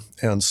leader.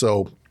 And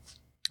so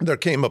there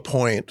came a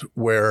point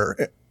where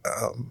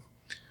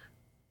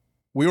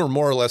we were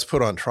more or less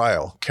put on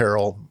trial,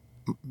 Carol,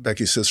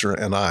 Becky's sister,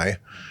 and I.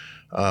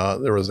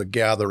 There was a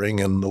gathering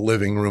in the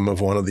living room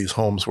of one of these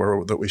homes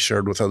that we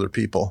shared with other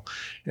people.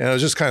 And it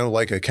was just kind of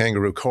like a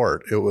kangaroo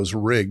court. It was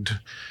rigged.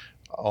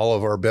 All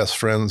of our best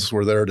friends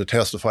were there to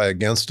testify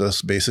against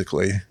us,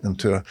 basically, and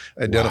to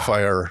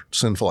identify our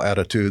sinful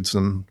attitudes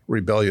and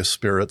rebellious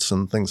spirits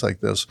and things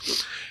like this.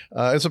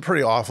 It's a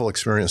pretty awful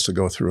experience to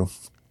go through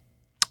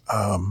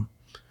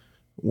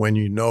when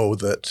you know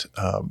that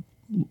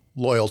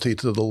loyalty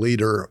to the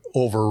leader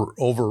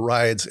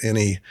overrides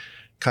any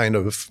kind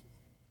of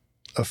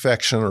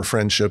affection or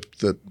friendship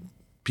that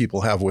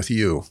people have with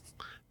you.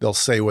 They'll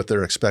say what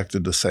they're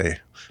expected to say,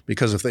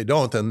 because if they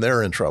don't, then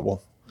they're in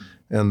trouble,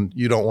 and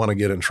you don't want to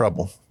get in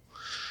trouble.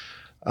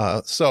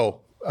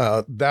 So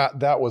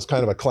that was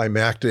kind of a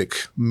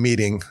climactic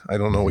meeting. I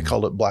don't know, we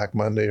called it Black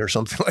Monday or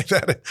something like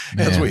that,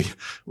 as we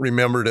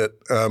remembered it.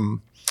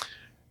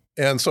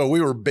 And so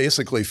we were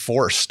basically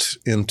forced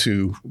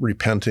into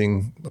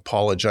repenting,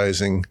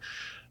 apologizing.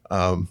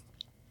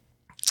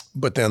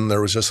 But then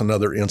there was just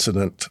another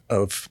incident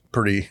of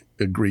pretty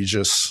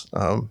egregious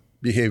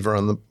behavior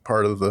on the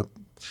part of the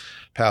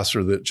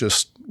pastor that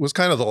just was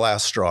kind of the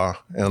last straw.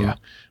 And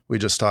we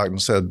just talked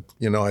and said,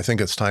 I think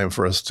it's time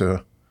for us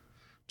to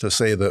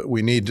say that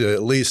we need to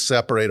at least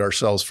separate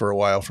ourselves for a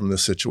while from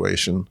this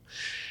situation.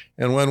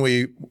 And when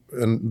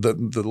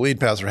the lead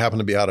pastor happened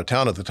to be out of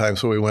town at the time,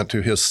 so we went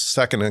to his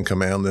second in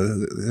command,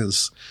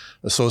 his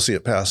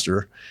associate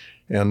pastor,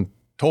 and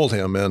told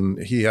him,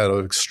 and he had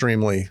an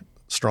extremely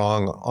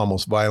strong,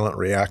 almost violent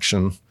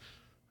reaction,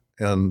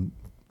 and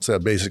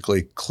said,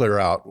 basically, clear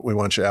out. We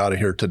want you out of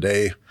here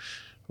today.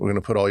 We're going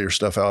to put all your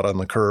stuff out on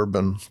the curb,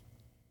 and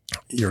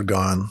you're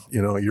gone.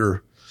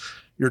 You're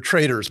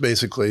traitors,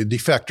 basically.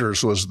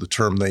 Defectors was the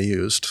term they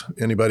used.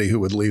 Anybody who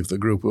would leave the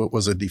group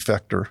was a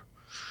defector.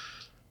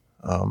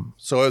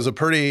 So it was a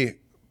pretty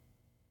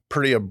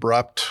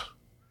abrupt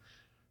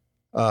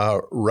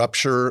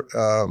rupture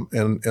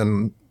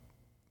and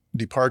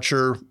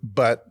departure,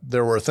 but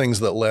there were things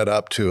that led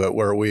up to it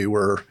where we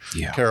were,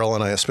 Carol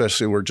and I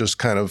especially, were just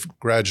kind of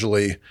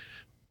gradually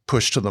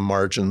pushed to the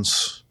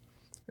margins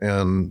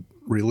and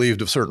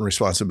relieved of certain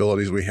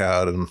responsibilities we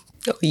had. And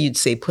you'd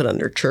say put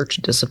under church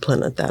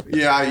discipline at that point.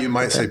 Yeah, you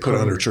might say put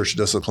under church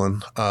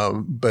discipline.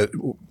 But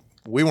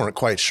we weren't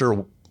quite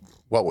sure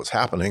what was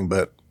happening,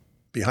 but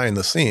behind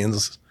the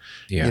scenes,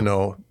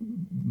 the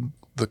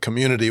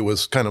community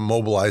was kind of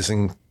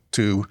mobilizing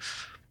to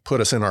put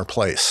us in our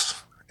place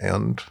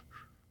and,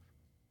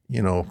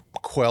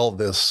 quell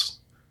this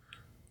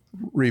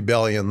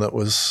rebellion that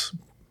was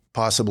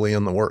possibly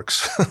in the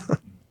works.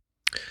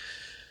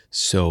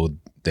 So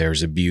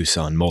there's abuse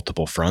on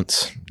multiple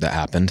fronts that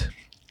happened,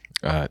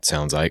 it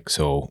sounds like.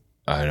 So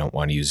I don't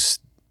want to use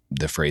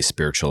the phrase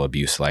spiritual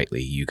abuse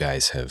lightly. You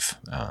guys have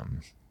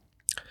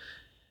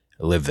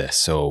lived this.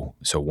 So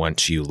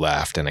once you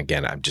left, and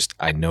again,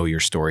 I know your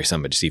story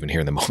some, but just even here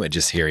in the moment,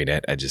 just hearing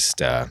it, I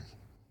just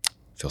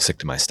feel sick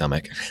to my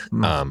stomach.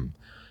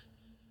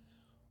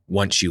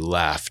 Once you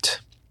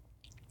left,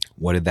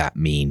 what did that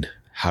mean?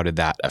 How did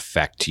that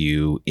affect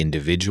you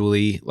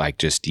individually? Like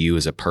just you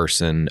as a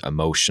person,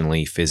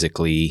 emotionally,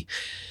 physically,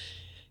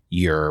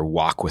 your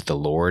walk with the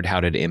Lord? How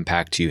did it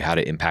impact you? How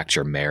did it impact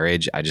your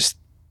marriage? I just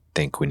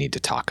think we need to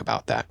talk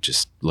about that.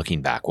 Just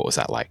looking back, what was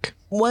that like?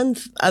 One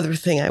other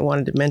thing I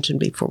wanted to mention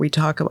before we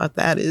talk about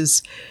that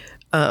is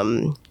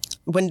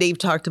when Dave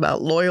talked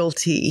about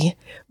loyalty,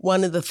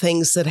 one of the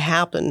things that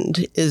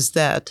happened is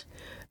that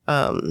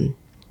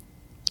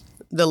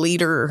the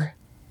leader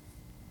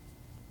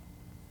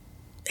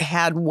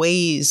had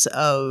ways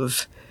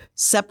of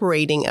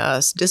separating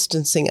us,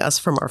 distancing us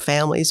from our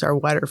families, our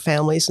wider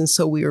families. And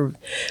so we were,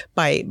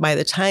 by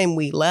the time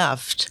we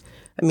left,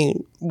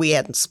 we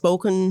hadn't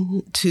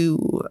spoken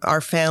to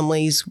our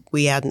families.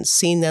 We hadn't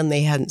seen them.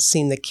 They hadn't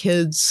seen the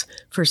kids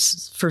for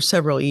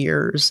several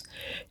years.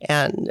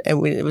 And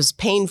it was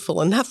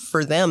painful enough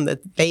for them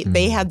that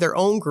they had their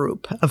own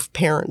group of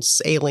parents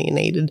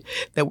alienated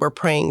that were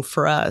praying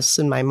for us.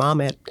 And my mom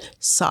had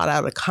sought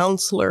out a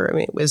counselor.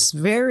 It was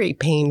very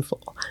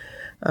painful.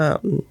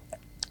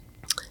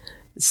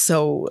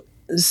 So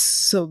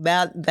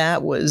that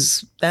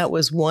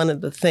was one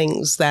of the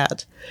things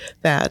that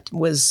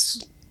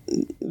was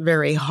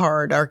very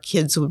hard. Our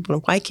kids would,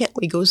 why can't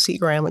we go see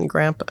Grandma and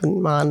Grandpa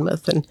in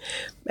Monmouth?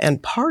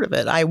 And part of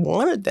it, I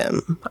wanted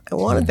them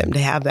to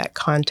have that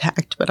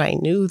contact, but I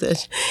knew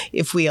that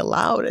if we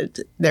allowed it,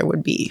 there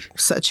would be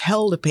such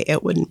hell to pay.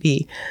 It wouldn't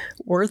be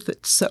worth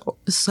it. So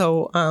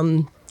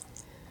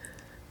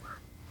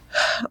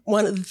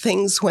one of the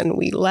things when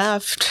we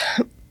left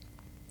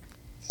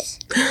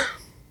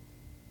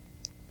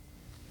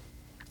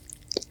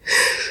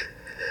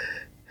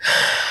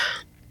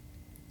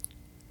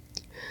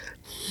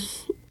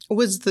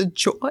was the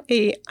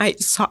joy I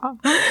saw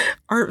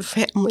our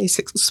families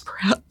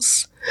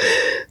express.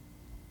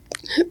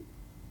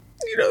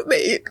 You know,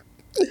 they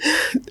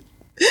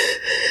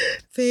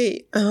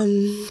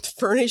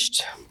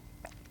furnished.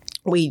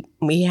 We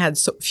had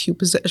so few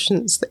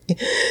possessions. They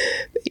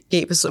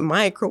gave us a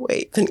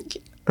microwave and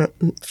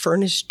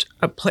furnished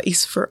a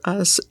place for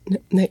us. And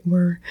they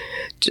were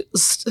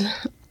just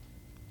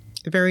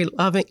very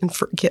loving and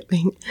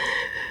forgiving.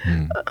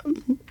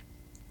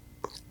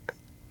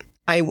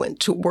 I went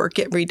to work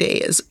every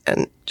day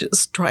and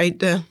just tried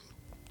to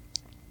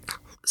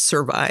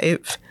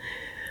survive,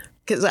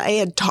 because I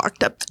had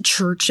talked up the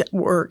church at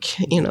work,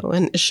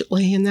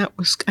 initially, and that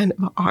was kind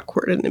of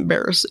awkward and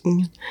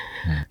embarrassing.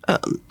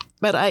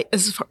 But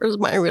as far as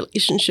my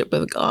relationship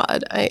with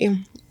God,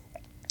 I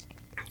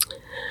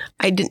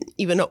didn't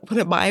even open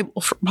a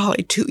Bible for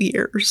probably 2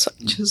 years.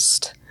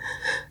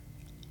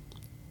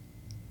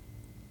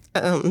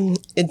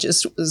 It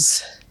just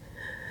was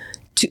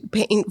too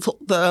painful.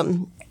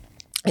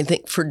 I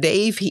think for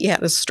Dave, he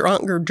had a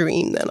stronger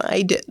dream than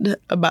I did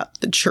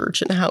about the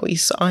church and how he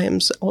saw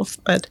himself.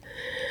 But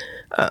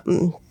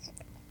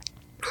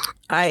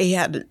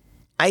I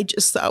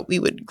just thought we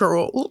would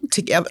grow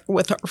together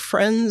with our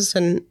friends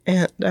and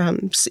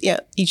see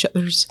each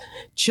other's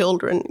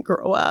children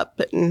grow up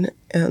and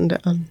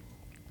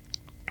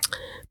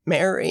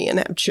marry and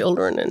have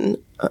children, and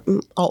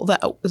all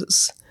that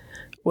was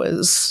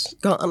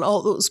gone.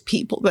 All those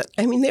people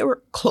they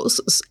were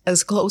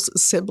as close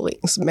as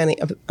siblings, many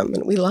of them,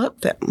 and we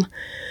loved them.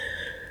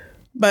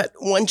 But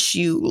once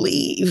you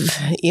leave,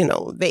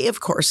 they of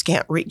course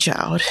can't reach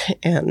out,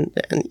 and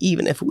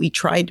even if we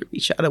tried to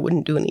reach out, it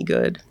wouldn't do any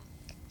good.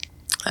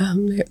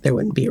 There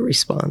wouldn't be a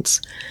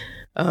response.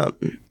 But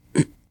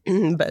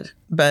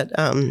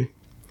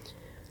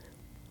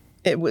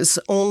it was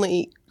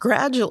only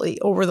gradually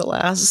over the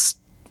last,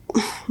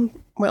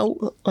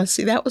 well, let's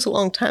see, that was a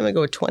long time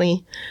ago,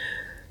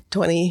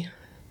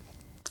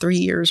 23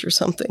 years or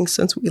something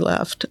since we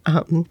left.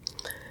 I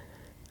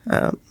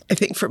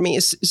think for me,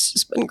 it's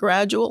just been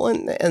gradual,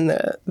 and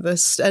the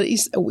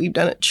studies that we've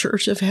done at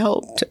church have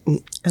helped.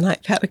 And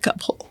I've had a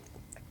couple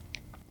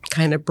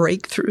kind of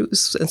breakthroughs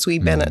since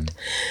we've been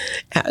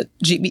at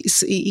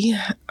GBC.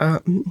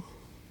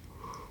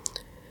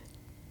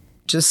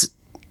 Just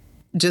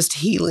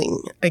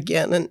healing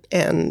again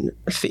and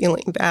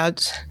feeling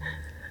that,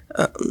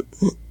 I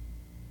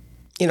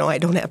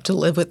don't have to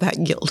live with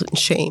that guilt and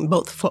shame,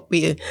 both what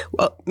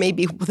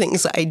maybe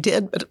things I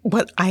did, but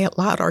what I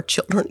allowed our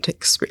children to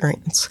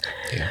experience.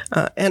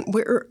 Yeah. And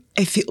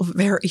I feel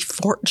very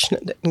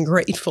fortunate and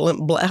grateful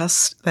and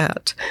blessed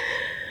that,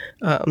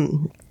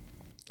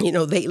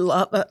 they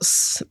love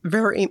us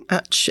very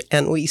much,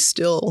 and we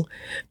still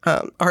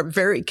are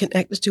very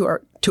connected to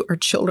our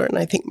children.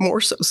 I think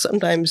more so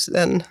sometimes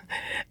than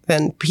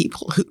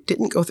people who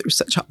didn't go through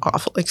such an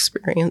awful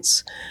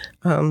experience.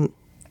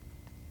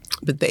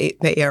 But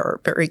they are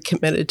very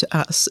committed to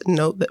us and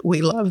know that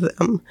we love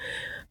them.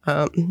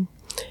 And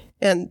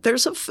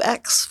there's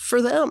effects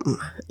for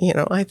them.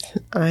 I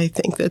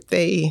think that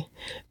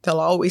they'll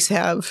always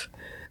have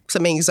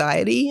some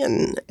anxiety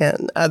and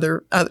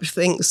other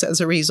things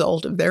as a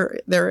result of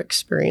their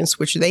experience,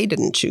 which they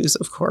didn't choose,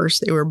 of course.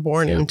 They were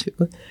born into.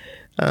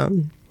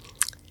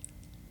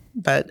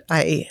 But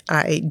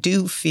I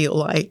do feel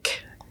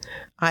like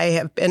I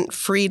have been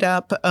freed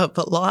up of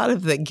a lot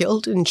of the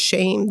guilt and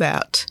shame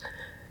that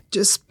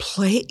just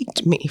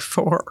plagued me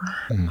for,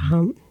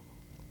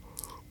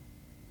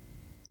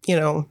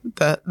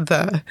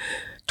 the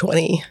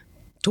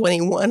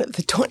 21 of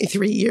the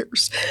 23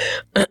 years.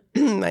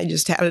 I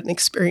just had an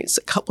experience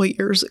a couple of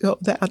years ago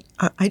that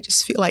I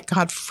just feel like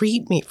God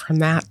freed me from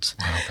that.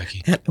 Wow,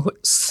 Becki. And it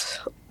was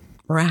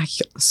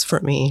miraculous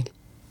for me.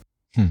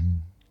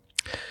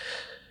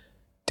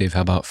 Dave,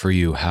 how about for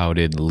you? How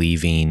did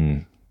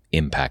leaving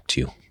impact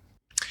you?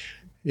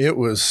 It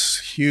was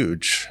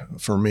huge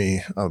for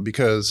me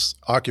because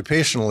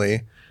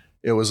occupationally,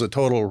 it was a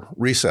total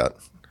reset.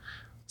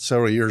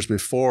 Several years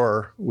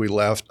before we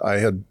left, I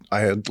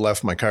had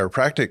left my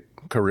chiropractic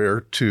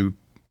career to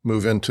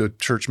move into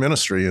church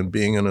ministry and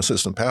being an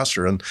assistant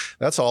pastor, and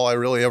that's all I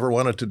really ever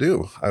wanted to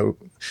do.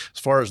 As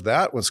far as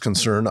that was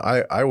concerned,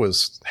 I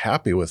was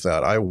happy with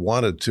that. I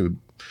wanted to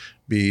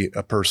be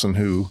a person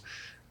who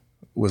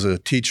was a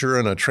teacher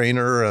and a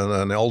trainer and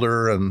an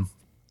elder and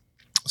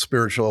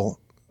spiritual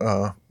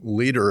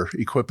leader,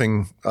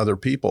 equipping other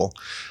people.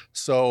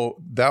 So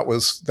that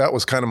was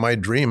kind of my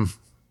dream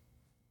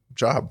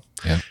job.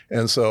 Yeah.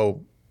 And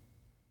so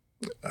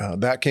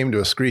that came to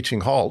a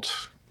screeching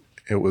halt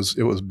it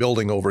was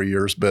building over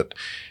years. But,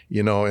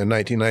 in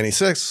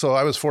 1996, so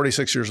I was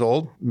 46 years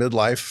old,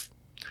 midlife,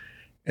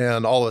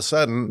 and all of a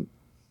sudden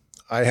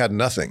I had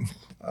nothing.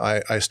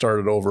 I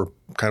started over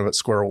kind of at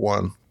square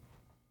one.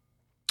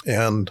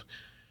 And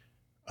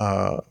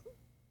although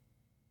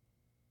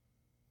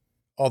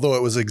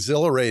it was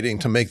exhilarating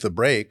to make the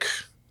break,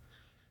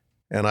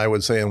 and I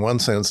would say in one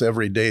sense,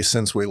 every day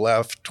since we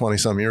left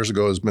 20-some years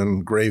ago has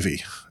been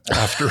gravy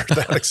after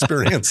that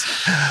experience.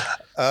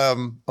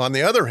 On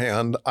the other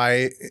hand,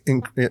 I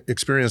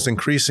experienced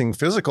increasing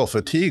physical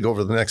fatigue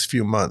over the next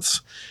few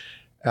months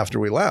after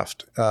we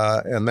left.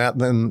 And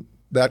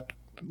that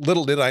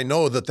little did I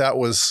know that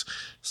was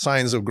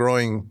signs of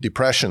growing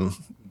depression,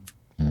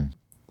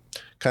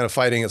 kind of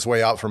fighting its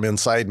way out from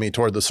inside me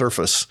toward the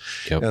surface.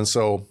 Yep. And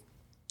so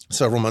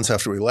several months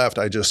after we left,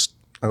 I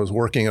was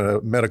working at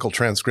a medical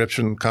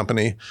transcription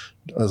company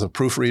as a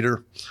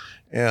proofreader,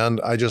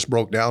 and I just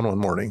broke down one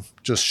morning,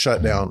 just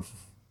shut down.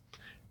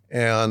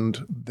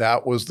 And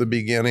that was the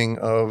beginning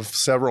of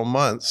several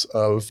months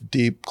of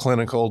deep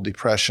clinical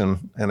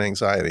depression and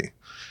anxiety,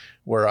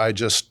 where I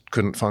just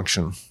couldn't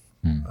function.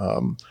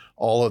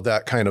 All of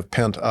that kind of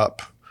pent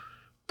up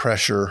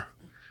pressure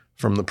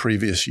from the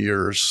previous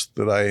years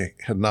that I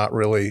had not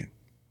really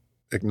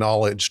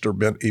acknowledged or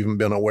even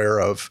been aware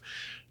of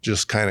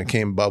just kind of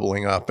came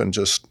bubbling up and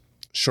just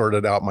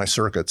shorted out my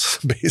circuits,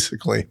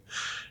 basically.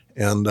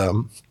 And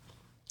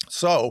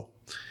so,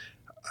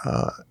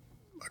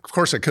 of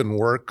course, I couldn't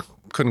work,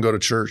 couldn't go to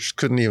church,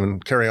 couldn't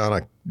even carry on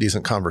a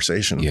decent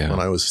conversation when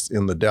I was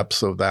in the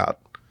depths of that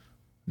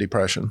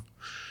depression.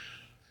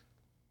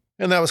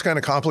 And that was kind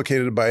of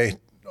complicated by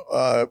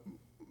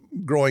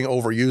growing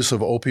overuse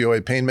of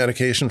opioid pain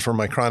medication for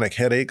my chronic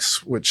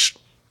headaches, which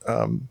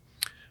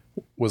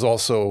was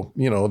also,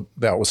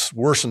 that was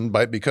worsened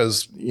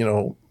because,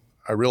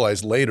 I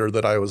realized later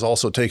that I was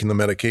also taking the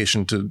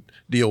medication to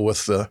deal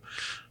with the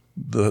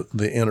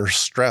inner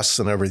stress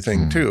and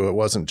everything too. It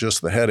wasn't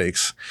just the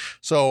headaches.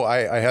 So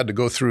I had to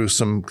go through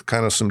some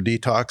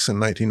detox in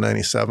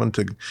 1997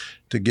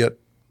 to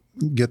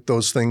get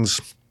those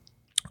things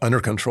under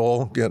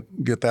control,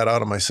 get that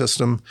out of my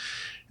system.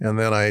 And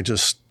then I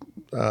just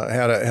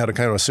had a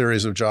kind of a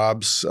series of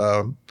jobs,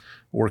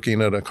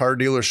 working at a car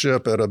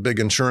dealership, at a big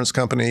insurance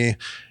company,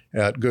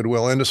 at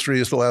Goodwill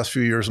Industries the last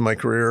few years of my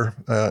career.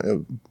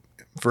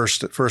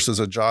 First as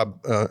a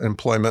job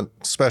employment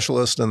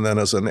specialist, and then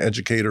as an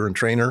educator and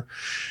trainer,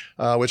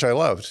 which I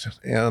loved.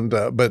 And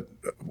but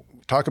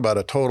talk about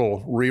a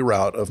total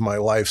reroute of my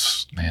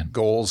life's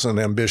goals and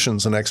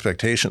ambitions and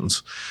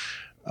expectations.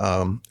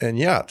 And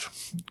yet,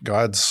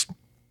 God's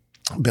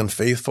been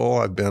faithful.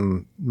 I've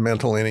been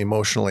mentally and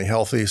emotionally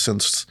healthy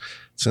since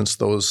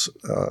those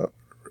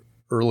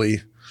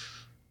early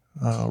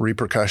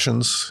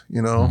repercussions,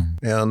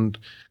 and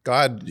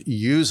God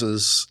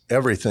uses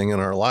everything in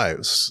our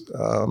lives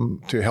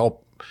to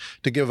help,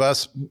 to give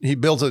us, He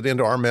builds it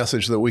into our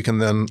message that we can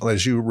then,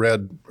 as you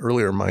read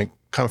earlier, Mike,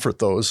 comfort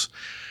those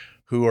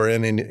who are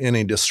in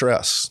any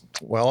distress.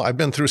 Well, I've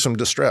been through some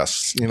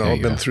distress,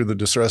 I've been through the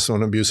distress of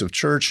an abusive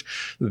church,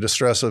 the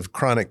distress of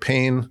chronic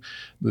pain,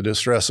 the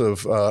distress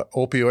of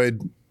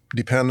opioid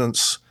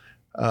dependence,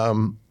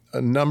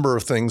 a number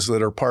of things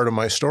that are part of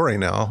my story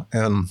now.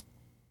 And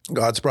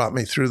God's brought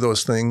me through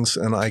those things,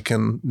 and I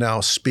can now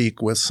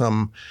speak with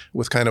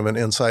kind of an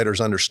insider's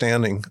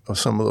understanding of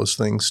some of those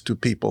things to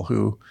people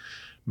who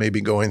may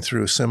be going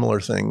through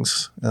similar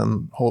things,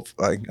 and hope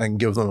I can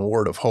give them a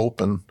word of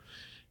hope and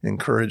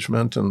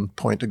encouragement and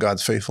point to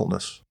God's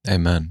faithfulness.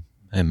 Amen.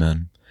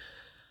 Amen.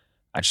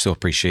 I just so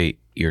appreciate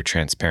your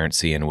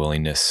transparency and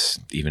willingness,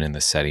 even in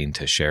the setting,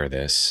 to share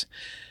this.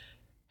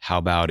 How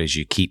about as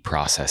you keep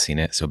processing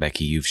it? So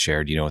Becki, you've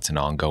shared, it's an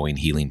ongoing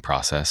healing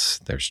process.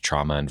 There's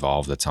trauma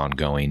involved that's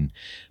ongoing.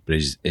 But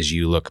as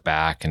you look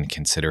back and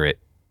consider it,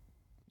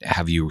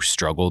 have you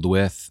struggled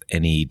with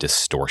any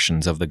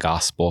distortions of the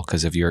gospel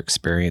because of your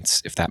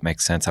experience, if that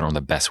makes sense? I don't know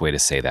the best way to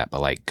say that,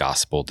 but like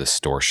gospel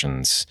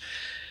distortions,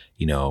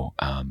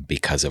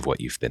 because of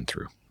what you've been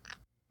through.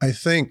 I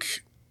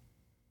think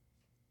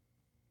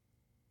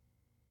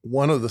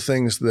one of the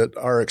things that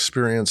our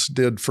experience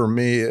did for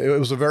me, it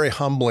was a very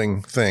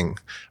humbling thing.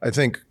 I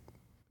think,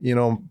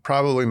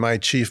 probably my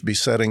chief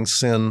besetting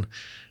sin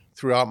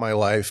throughout my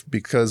life,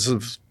 because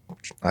of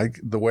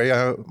the way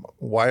I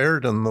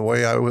wired and the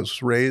way I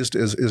was raised,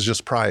 is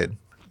just pride.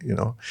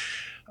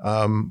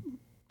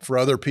 For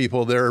other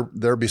people,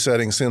 their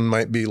besetting sin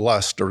might be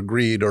lust or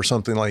greed or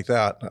something like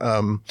that.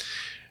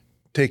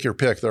 Take your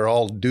pick; they're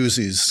all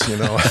doozies,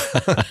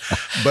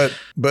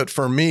 But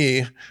for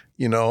me,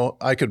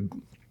 I could.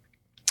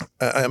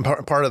 And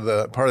part of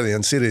the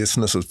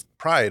insidiousness of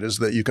pride is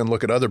that you can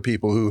look at other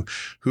people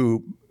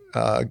who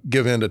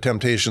give in to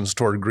temptations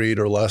toward greed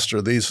or lust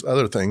or these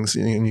other things,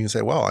 and you can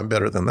say, "Well, I'm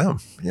better than them."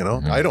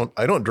 Mm-hmm.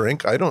 I don't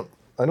drink. I don't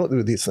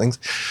do these things.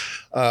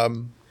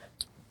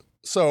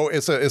 So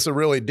it's a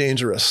really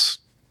dangerous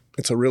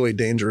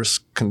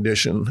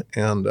condition,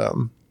 and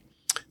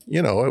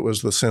it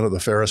was the sin of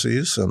the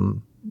Pharisees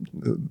and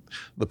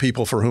the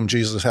people for whom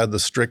Jesus had the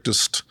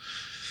strictest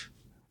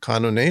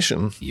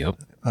condemnation. Yep.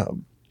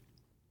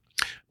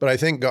 But I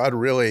think God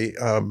really,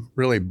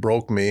 really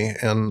broke me,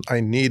 and I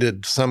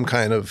needed some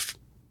kind of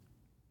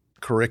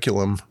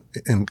curriculum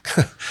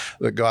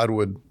that God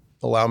would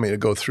allow me to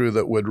go through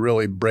that would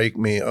really break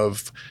me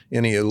of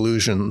any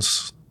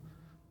illusions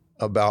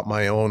about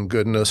my own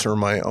goodness or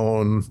my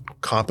own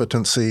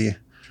competency,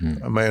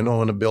 my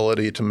own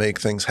ability to make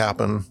things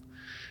happen.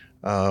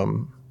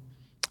 And,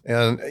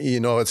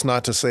 it's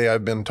not to say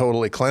I've been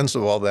totally cleansed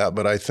of all that,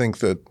 but I think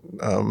that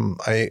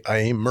I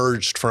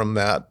emerged from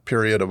that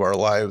period of our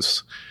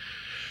lives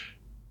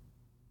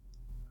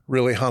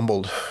really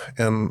humbled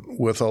and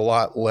with a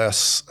lot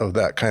less of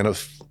that kind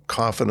of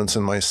confidence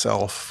in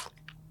myself,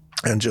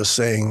 and just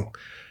saying,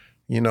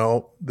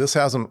 this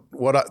hasn't,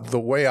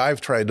 the way I've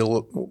tried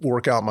to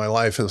work out my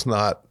life has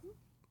not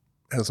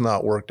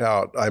worked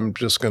out. I'm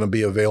just going to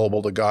be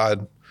available to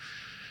God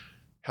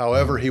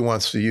however he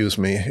wants to use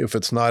me. If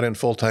it's not in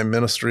full-time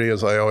ministry,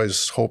 as I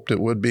always hoped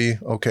it would be,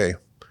 okay.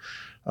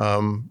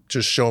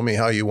 Just show me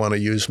how you want to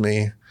use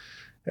me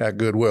at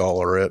Goodwill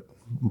or at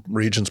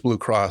Regions Blue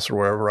Cross or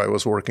wherever I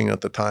was working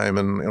at the time,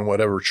 and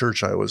whatever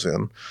church I was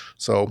in.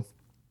 So,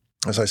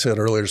 as I said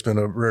earlier, it's been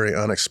a very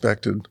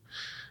unexpected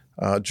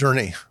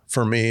journey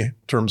for me in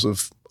terms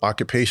of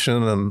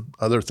occupation and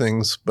other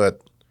things.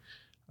 But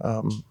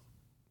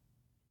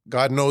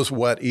God knows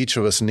what each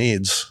of us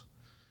needs,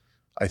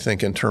 I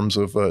think, in terms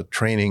of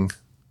training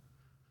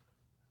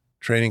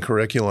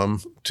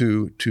curriculum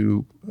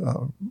to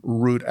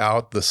root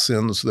out the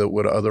sins that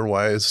would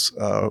otherwise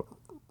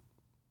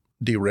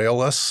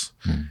derail us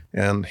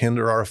and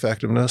hinder our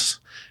effectiveness,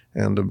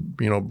 and to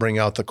bring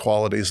out the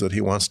qualities that he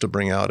wants to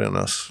bring out in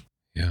us.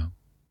 Yeah.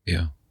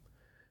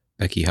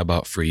 Becki, how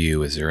about for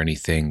you? Is there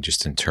anything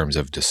just in terms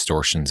of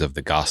distortions of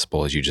the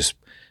gospel as you just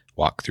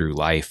walk through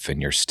life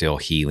and you're still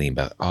healing,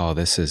 but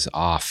this is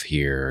off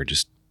here, or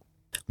just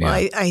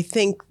Well, I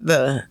think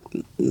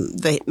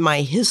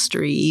my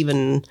history,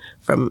 even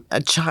from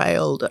a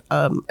child,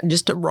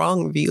 just a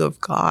wrong view of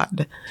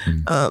God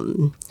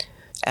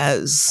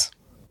as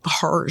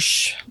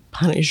harsh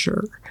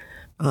punisher,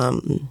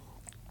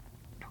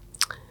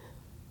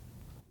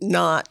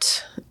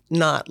 not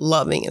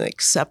loving and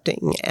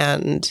accepting,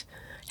 and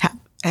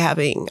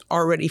having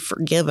already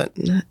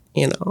forgiven,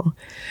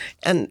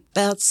 and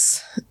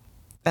that's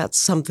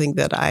something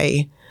that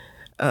I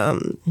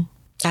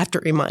have to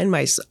remind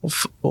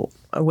myself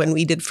when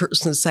we did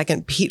 1st and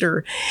 2nd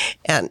Peter.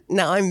 And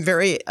now I'm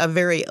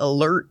very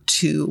alert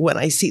to when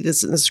I see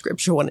this in the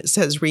scripture, when it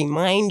says,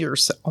 remind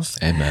yourself.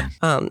 Amen.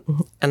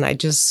 And I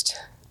just,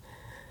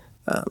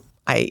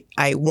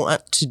 I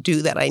want to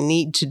do that. I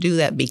need to do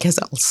that because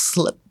I'll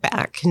slip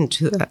back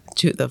into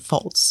the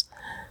false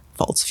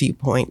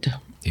viewpoint.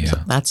 Yeah.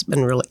 So that's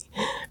been really,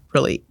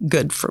 really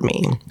good for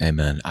me.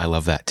 Amen. I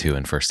love that too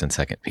in 1st and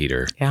 2nd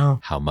Peter. Yeah.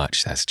 How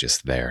much that's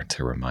just there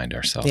to remind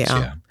ourselves.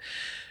 Yeah.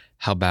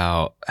 How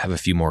about, I have a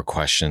few more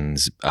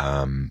questions,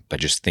 but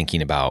just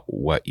thinking about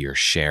what you're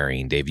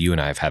sharing. Dave, you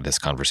and I have had this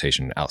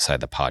conversation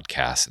outside the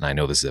podcast, and I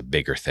know this is a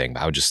bigger thing,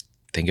 but I would just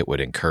think it would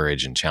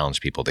encourage and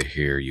challenge people to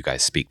hear you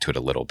guys speak to it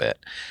a little bit.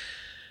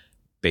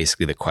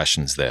 Basically, the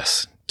question's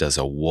this: does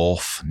a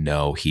wolf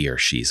know he or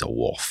she's a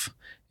wolf?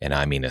 And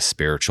I mean a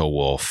spiritual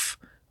wolf,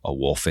 a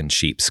wolf in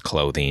sheep's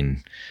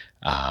clothing.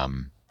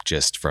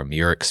 Just from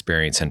your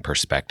experience and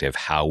perspective,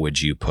 how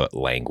would you put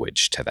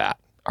language to that?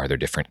 Are there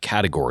different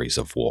categories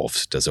of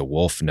wolves? Does a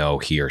wolf know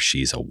he or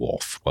she's a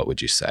wolf? What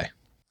would you say?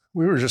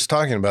 We were just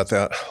talking about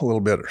that a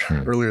little bit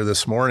earlier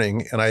this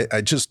morning, and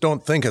I just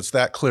don't think it's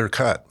that clear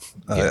cut.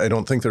 I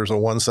don't think there's a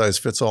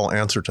one-size-fits-all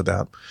answer to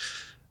that.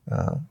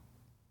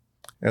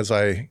 As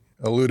I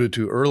alluded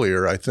to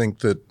earlier, I think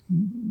that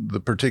the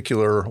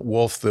particular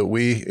wolf that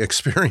we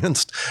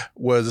experienced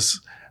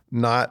was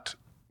not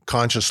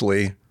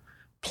consciously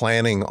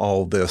planning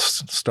all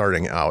this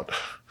starting out.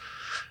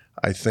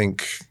 I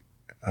think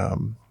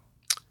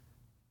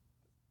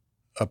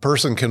a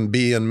person can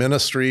be in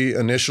ministry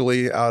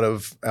initially out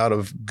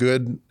of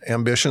good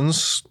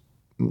ambitions,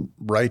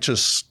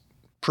 righteous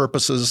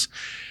purposes,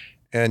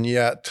 and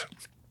yet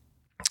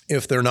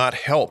if they're not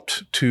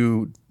helped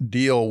to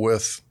deal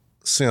with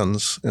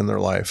sins in their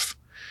life,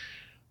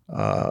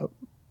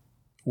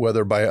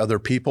 whether by other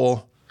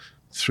people,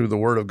 through the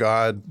Word of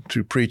God,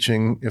 through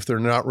preaching, if they're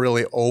not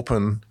really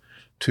open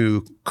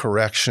to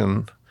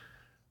correction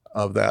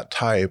of that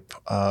type,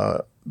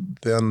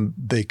 then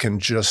they can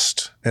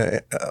just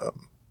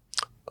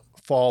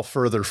fall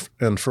further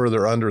and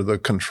further under the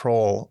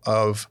control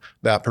of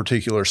that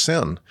particular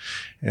sin.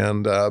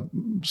 And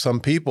some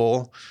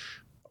people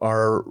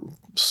are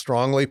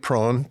strongly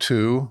prone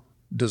to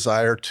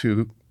desire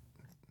power,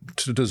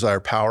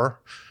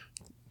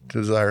 to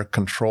desire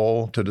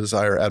control, to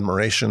desire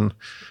admiration,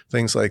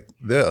 things like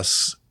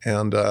this.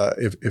 And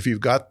if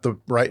you've got the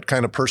right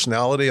kind of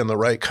personality and the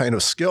right kind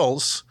of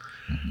skills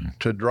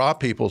to draw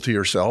people to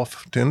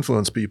yourself, to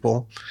influence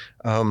people,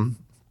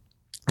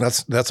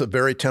 that's a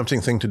very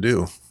tempting thing to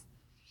do.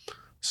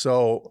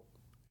 So,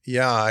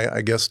 yeah,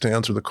 I guess to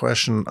answer the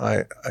question,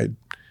 I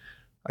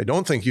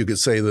don't think you could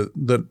say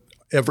that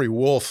every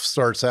wolf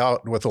starts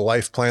out with a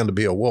life plan to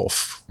be a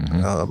wolf.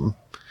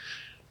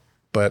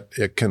 But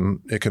it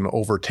can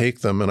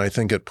overtake them. And I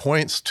think it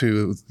points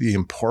to the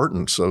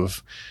importance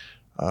of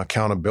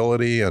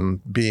accountability and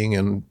being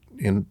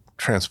in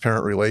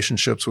transparent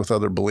relationships with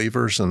other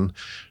believers and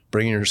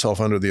bringing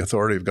yourself under the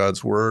authority of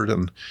God's word.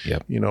 And,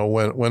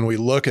 when we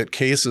look at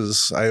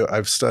cases,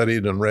 I've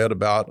studied and read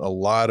about a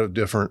lot of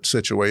different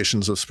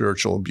situations of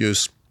spiritual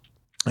abuse.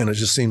 And it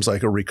just seems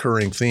like a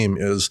recurring theme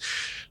is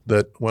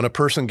that when a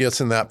person gets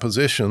in that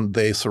position,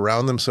 they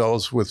surround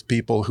themselves with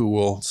people who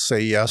will say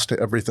yes to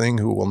everything,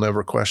 who will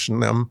never question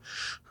them,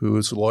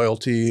 whose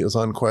loyalty is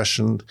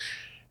unquestioned.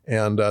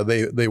 And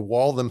they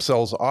wall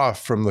themselves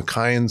off from the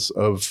kinds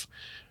of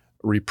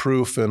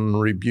reproof and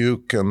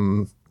rebuke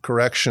and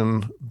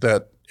correction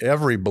that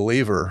every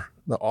believer,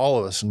 that all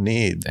of us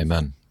need.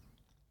 Amen.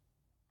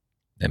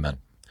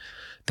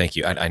 Thank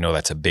you. I know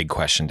that's a big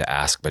question to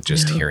ask, but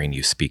just hearing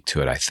you speak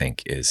to it, I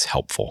think, is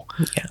helpful.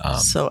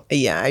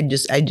 Yeah. I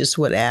just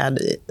would add,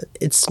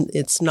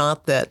 it's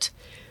not that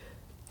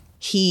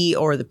he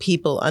or the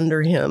people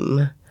under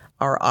him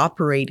are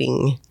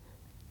operating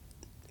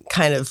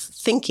kind of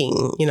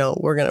thinking,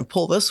 we're going to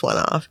pull this one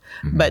off,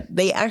 but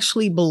they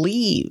actually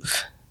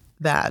believe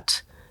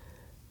that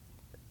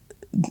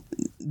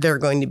they're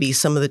going to be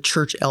some of the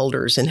church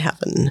elders in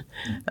heaven,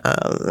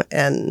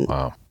 and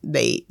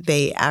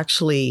they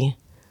actually.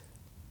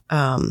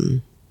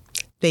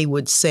 They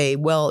would say,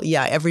 well,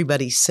 yeah,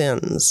 everybody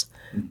sins,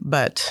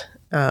 but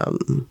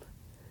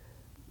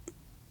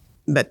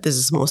this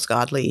is the most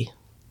godly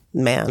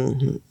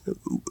man.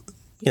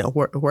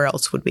 Where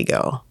else would we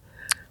go?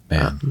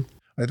 Man.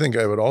 I think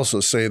I would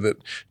also say that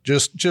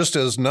just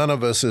as none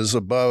of us is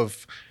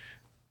above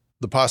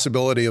the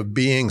possibility of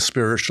being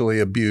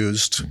spiritually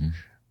abused,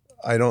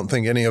 I don't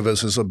think any of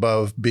us is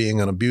above being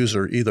an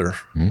abuser either.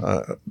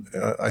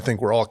 I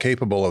think we're all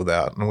capable of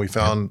that. And we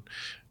found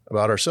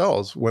about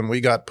ourselves when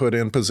we got put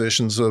in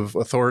positions of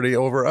authority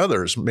over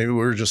others. Maybe we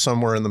were just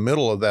somewhere in the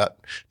middle of that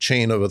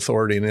chain of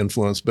authority and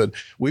influence, but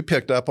we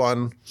picked up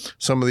on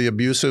some of the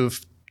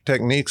abusive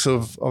techniques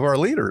of our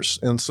leaders.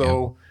 And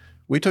so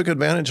we took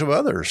advantage of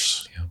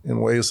others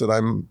in ways that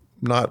I'm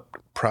not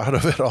proud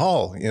of at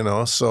all,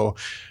 So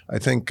I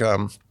think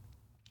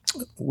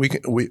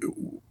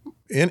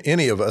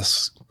any of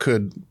us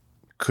could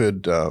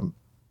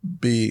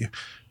be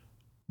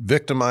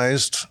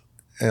victimized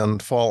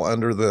and fall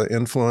under the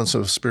influence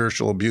of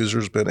spiritual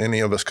abusers, but any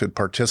of us could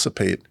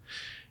participate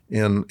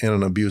in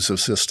an abusive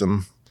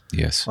system.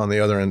 Yes. On the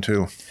other end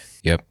too.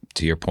 Yep.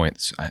 To your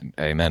points,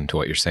 amen to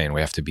what you're saying. We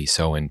have to be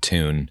so in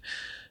tune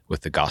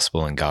with the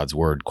gospel and God's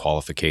word.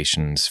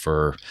 Qualifications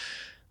for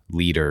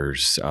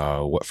leaders,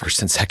 what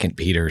 1st and 2nd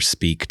Peter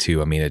speak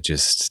to. I mean, it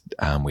just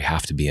we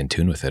have to be in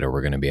tune with it, or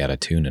we're going to be out of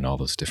tune in all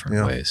those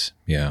different ways.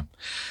 Yeah.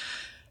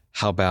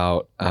 How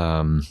about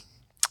kind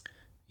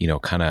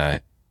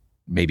of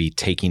maybe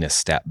taking a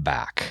step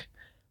back?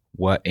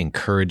 What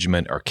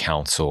encouragement or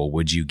counsel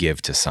would you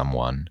give to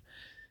someone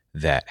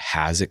that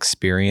has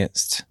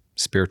experienced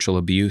spiritual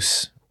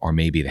abuse, or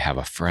maybe they have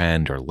a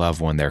friend or loved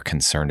one they're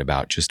concerned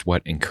about? Just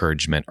what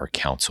encouragement or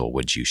counsel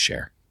would you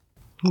share?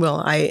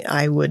 Well,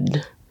 I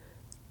would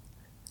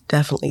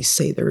definitely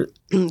say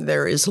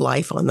there is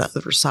life on the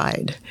other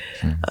side.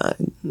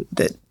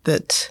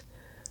 That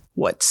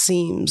what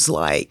seems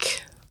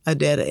like a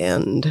dead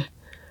end,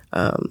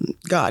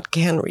 God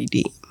can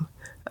redeem.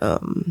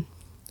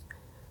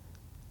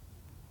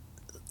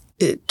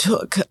 It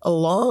took a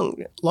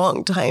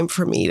long time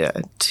for me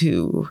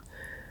to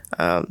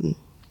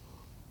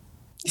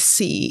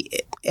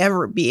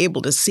be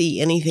able to see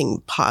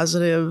anything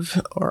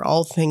positive, or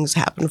all things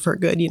happen for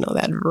good,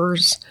 that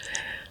verse.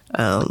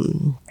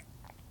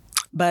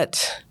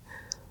 But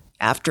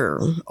after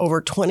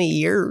over 20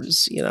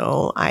 years,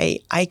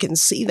 I can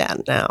see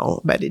that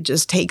now, but it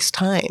just takes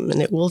time,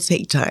 and it will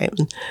take time.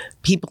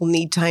 People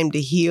need time to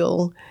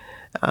heal.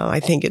 I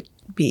think it'd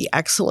be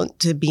excellent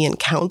to be in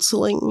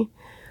counseling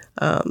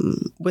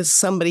with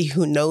somebody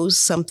who knows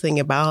something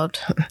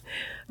about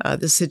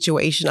the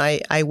situation.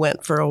 I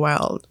went for a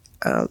while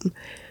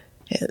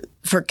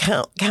for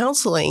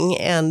counseling,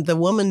 and the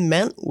woman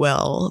meant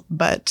well,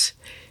 but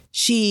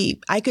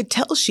I could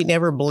tell she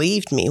never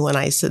believed me when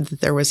I said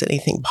that there was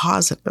anything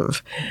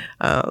positive.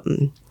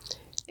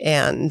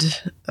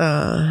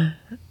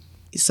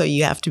 So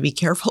you have to be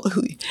careful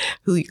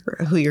who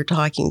you're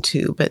talking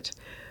to, but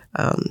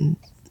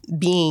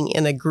being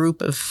in a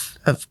group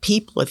of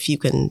people, if you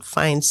can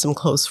find some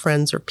close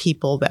friends or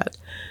people that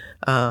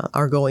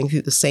are going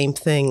through the same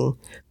thing,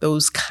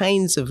 those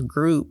kinds of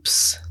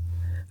groups,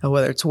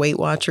 whether it's Weight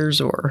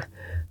Watchers or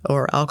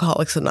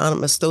Alcoholics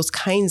Anonymous, those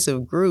kinds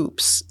of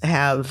groups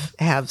have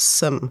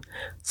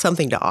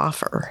something to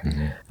offer,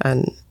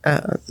 and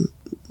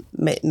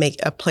make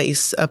a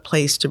place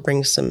to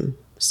bring some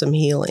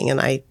healing. And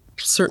I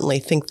certainly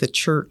think the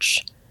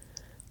church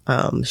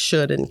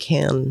should and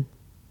can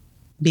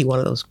be one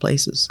of those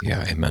places.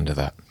 Yeah, amen to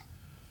that.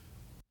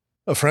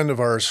 A friend of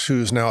ours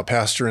who's now a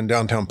pastor in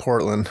downtown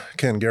Portland,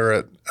 Ken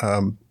Garrett,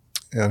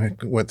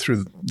 and went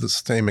through the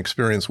same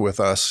experience with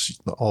us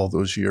all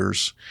those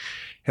years,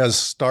 has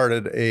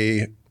started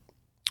a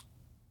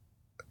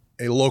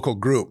local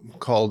group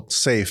called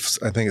SAFE,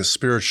 I think it's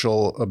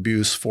Spiritual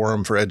Abuse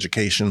Forum for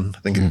Education,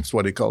 I think it's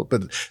what he called it.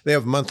 But they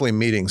have monthly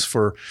meetings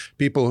for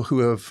people who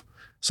have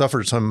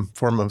suffered some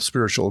form of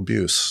spiritual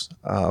abuse.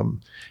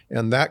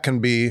 And that can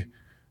be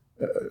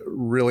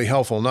really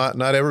helpful.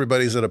 Not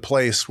everybody's at a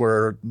place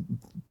where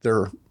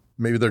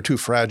maybe they're too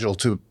fragile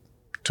to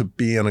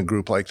be in a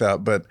group like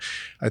that. But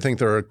I think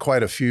there are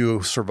quite a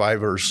few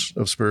survivors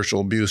of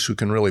spiritual abuse who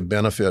can really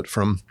benefit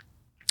from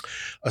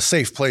a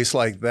safe place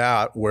like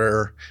that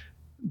where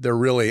they're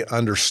really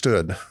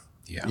understood,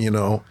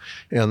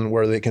 and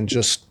where they can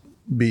just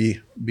be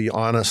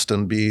honest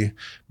and be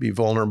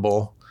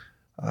vulnerable,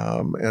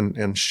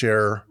 and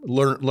share,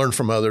 learn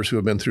from others who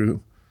have been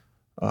through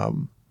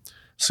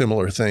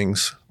similar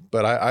things.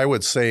 But I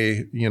would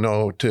say,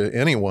 to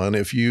anyone,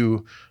 if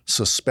you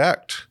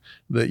suspect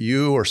that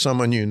you or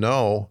someone you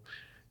know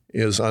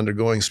is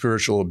undergoing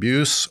spiritual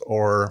abuse,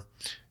 or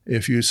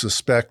if you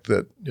suspect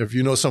that, if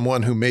you know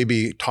someone who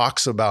maybe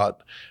talks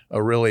about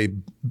a really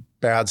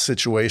bad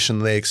situation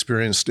they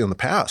experienced in the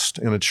past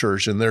in a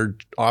church, and they're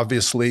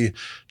obviously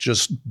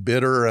just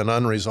bitter and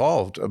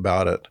unresolved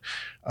about it,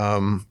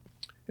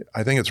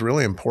 I think it's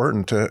really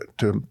important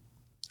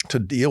to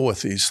deal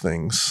with these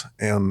things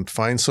and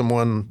find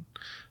someone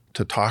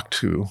to talk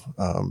to.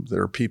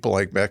 There are people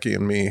like Becki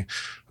and me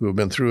who have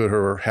been through it, who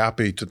are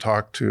happy to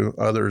talk to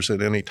others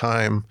at any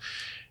time.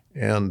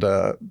 And,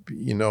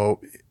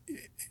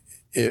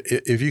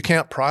 if you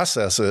can't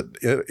process it,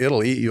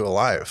 it'll eat you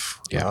alive.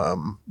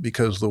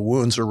 Because the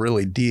wounds are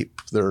really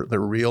deep. They're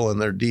real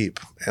and they're deep.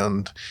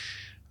 And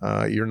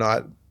you're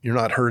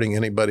not hurting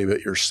anybody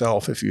but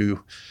yourself if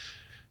you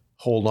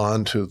hold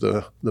on to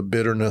the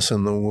bitterness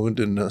and the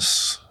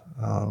woundedness.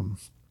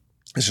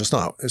 It's just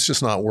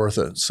not worth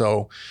it.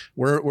 So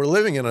we're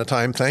living in a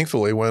time,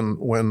 thankfully,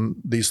 when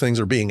these things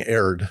are being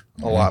aired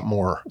a lot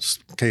more,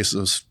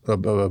 cases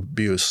of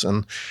abuse,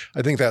 and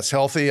I think that's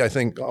healthy. I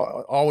think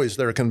always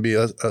there can be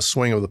a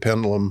swing of the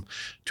pendulum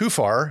too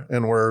far,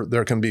 and where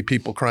there can be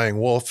people crying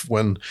wolf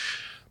when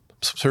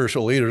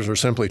spiritual leaders are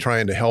simply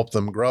trying to help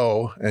them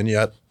grow, and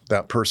yet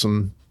that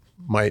person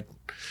might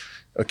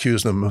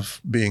accuse them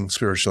of being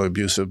spiritually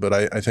abusive. But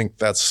I think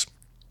that's,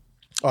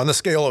 on the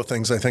scale of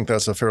things, I think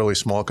that's a fairly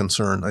small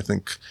concern. I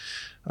think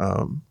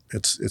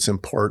it's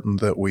important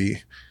that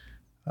we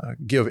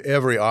give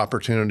every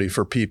opportunity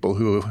for people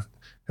who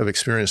have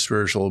experienced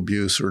spiritual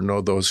abuse or know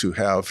those who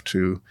have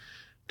to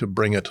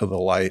bring it to the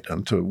light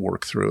and to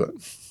work through it.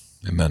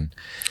 Amen.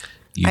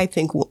 I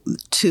think,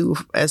 too,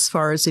 as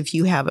far as if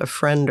you have a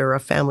friend or a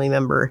family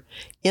member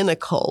in a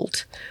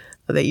cult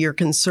that you're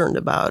concerned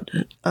about,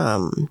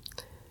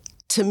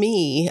 to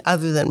me,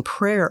 other than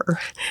prayer,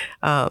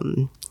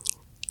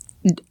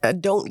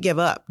 don't give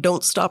up.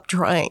 Don't stop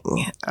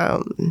trying.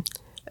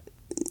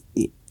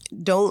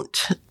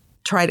 Don't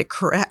try to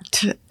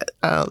correct.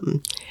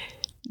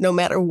 No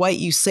matter what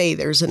you say,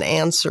 there's an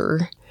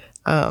answer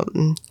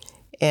and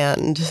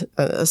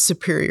a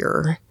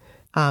superior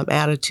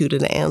attitude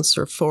and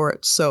answer for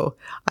it. So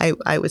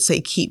I would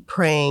say keep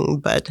praying,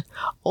 but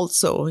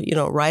also,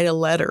 write a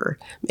letter,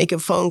 make a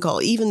phone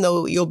call, even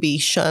though you'll be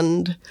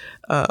shunned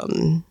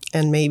and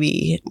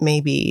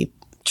maybe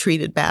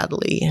treated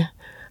badly.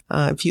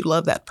 If you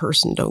love that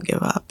person, don't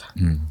give up.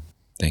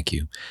 Thank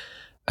you.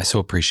 I so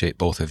appreciate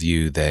both of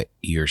you that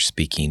you're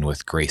speaking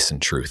with grace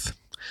and truth,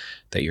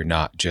 that you're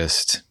not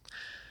just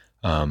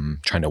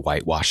trying to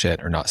whitewash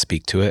it or not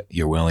speak to it.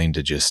 You're willing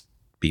to just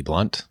be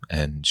blunt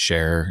and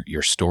share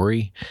your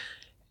story.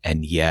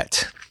 And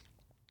yet,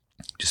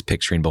 just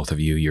picturing both of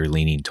you, you're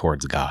leaning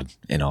towards God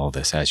in all of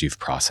this as you've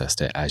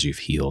processed it, as you've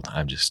healed.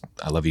 I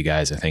love you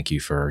guys. I thank you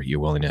for your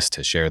willingness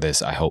to share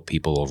this. I hope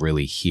people will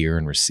really hear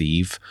and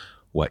receive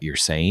what you're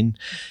saying,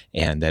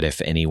 and that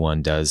if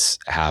anyone does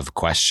have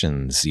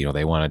questions,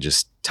 they want to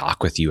just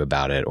talk with you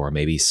about it, or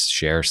maybe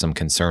share some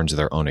concerns of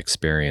their own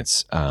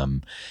experience,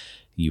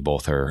 you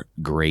both are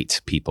great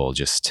people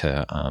just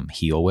to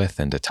heal with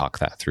and to talk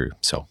that through.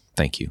 So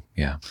thank you.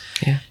 Yeah.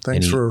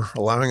 Thanks for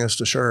allowing us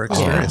to share our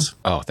experience.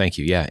 Oh, thank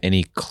you. Yeah.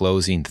 Any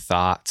closing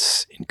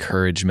thoughts,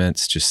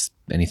 encouragements, just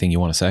anything you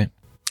want to say?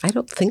 I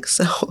don't think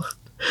so.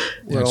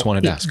 I just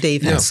wanted to ask.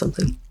 Dave has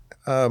something.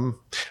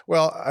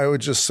 Well, I would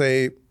just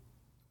say,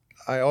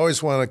 I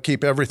always want to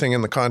keep everything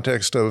in the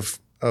context of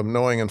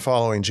knowing and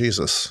following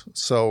Jesus.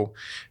 So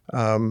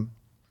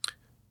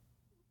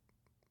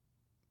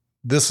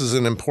this is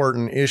an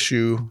important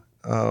issue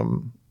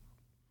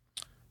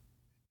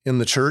in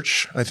the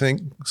church. I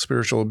think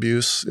spiritual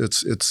abuse,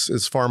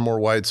 it's far more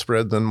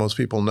widespread than most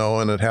people know,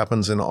 and it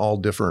happens in all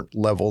different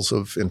levels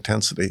of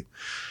intensity.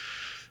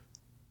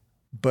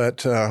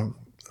 But I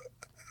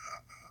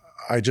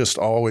just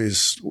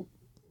always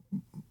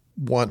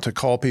want to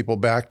call people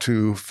back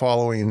to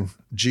following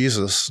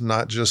Jesus,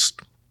 not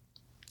just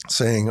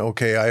saying,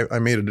 okay, I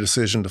made a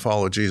decision to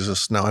follow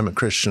Jesus, now I'm a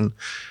Christian.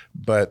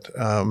 But,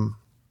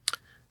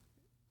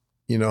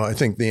 I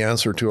think the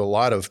answer to a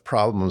lot of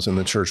problems in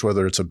the church,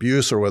 whether it's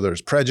abuse or whether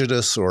it's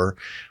prejudice or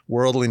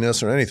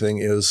worldliness or anything,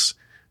 is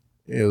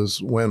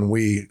when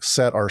we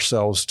set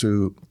ourselves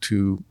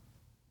to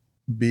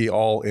be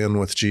all in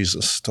with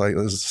Jesus. Like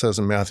as it says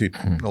in Matthew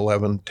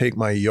 11, take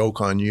my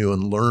yoke on you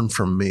and learn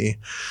from me.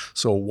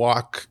 So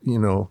walk,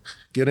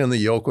 get in the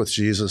yoke with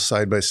Jesus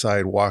side by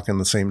side, walk in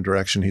the same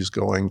direction he's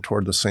going,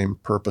 toward the same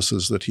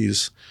purposes that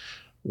he's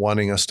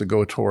wanting us to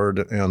go toward.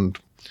 And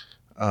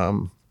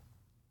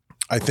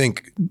I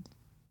think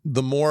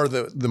the more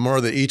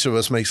that each of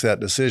us makes that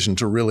decision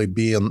to really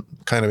be in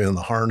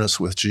the harness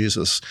with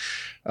Jesus,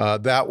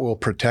 that will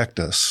protect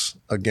us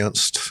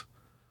against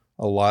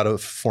a lot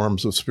of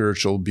forms of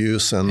spiritual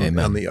abuse and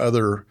the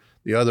other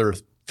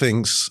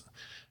things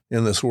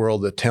in this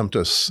world that tempt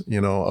us,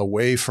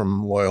 away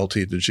from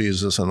loyalty to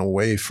Jesus and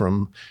away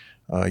from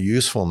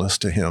usefulness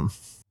to him.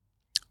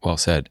 Well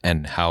said.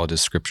 And how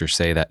does Scripture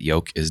say that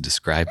yoke is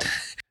described?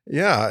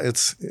 Yeah,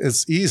 it's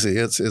easy.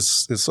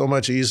 It's so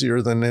much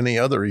easier than any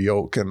other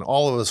yoke, and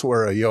all of us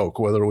wear a yoke,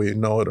 whether we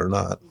know it or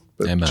not.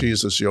 But Amen.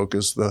 Jesus' yoke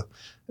is the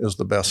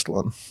best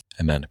one.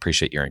 Amen.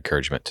 Appreciate your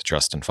encouragement to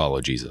trust and follow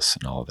Jesus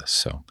in all of this.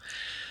 So,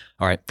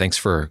 all right. Thanks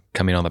for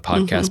coming on the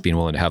podcast, being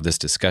willing to have this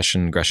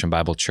discussion. Gresham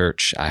Bible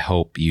Church, I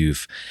hope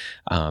you've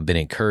been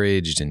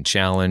encouraged and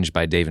challenged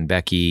by Dave and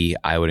Becki.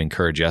 I would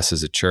encourage us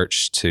as a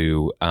church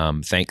to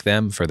thank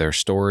them for their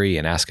story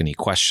and ask any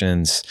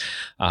questions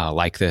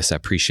like this. I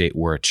appreciate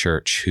we're a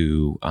church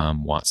who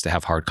wants to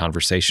have hard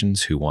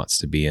conversations, who wants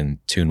to be in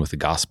tune with the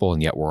gospel,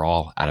 and yet we're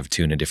all out of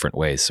tune in different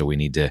ways. So we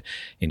need to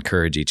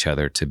encourage each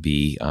other to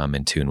be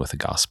in tune with the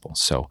gospel.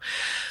 So,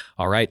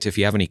 all right. If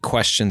you have any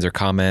questions or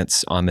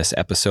comments on this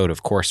episode,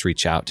 of course,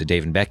 reach out to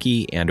Dave and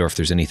Becki, or if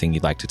there's anything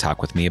you'd like to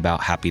talk with me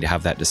about, happy to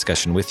have that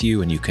discussion with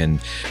you. And you can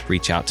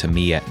reach out to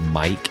me at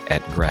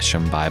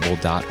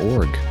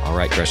mike@greshambible.org. All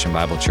right, Gresham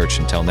Bible Church,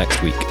 until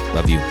next week,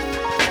 love you.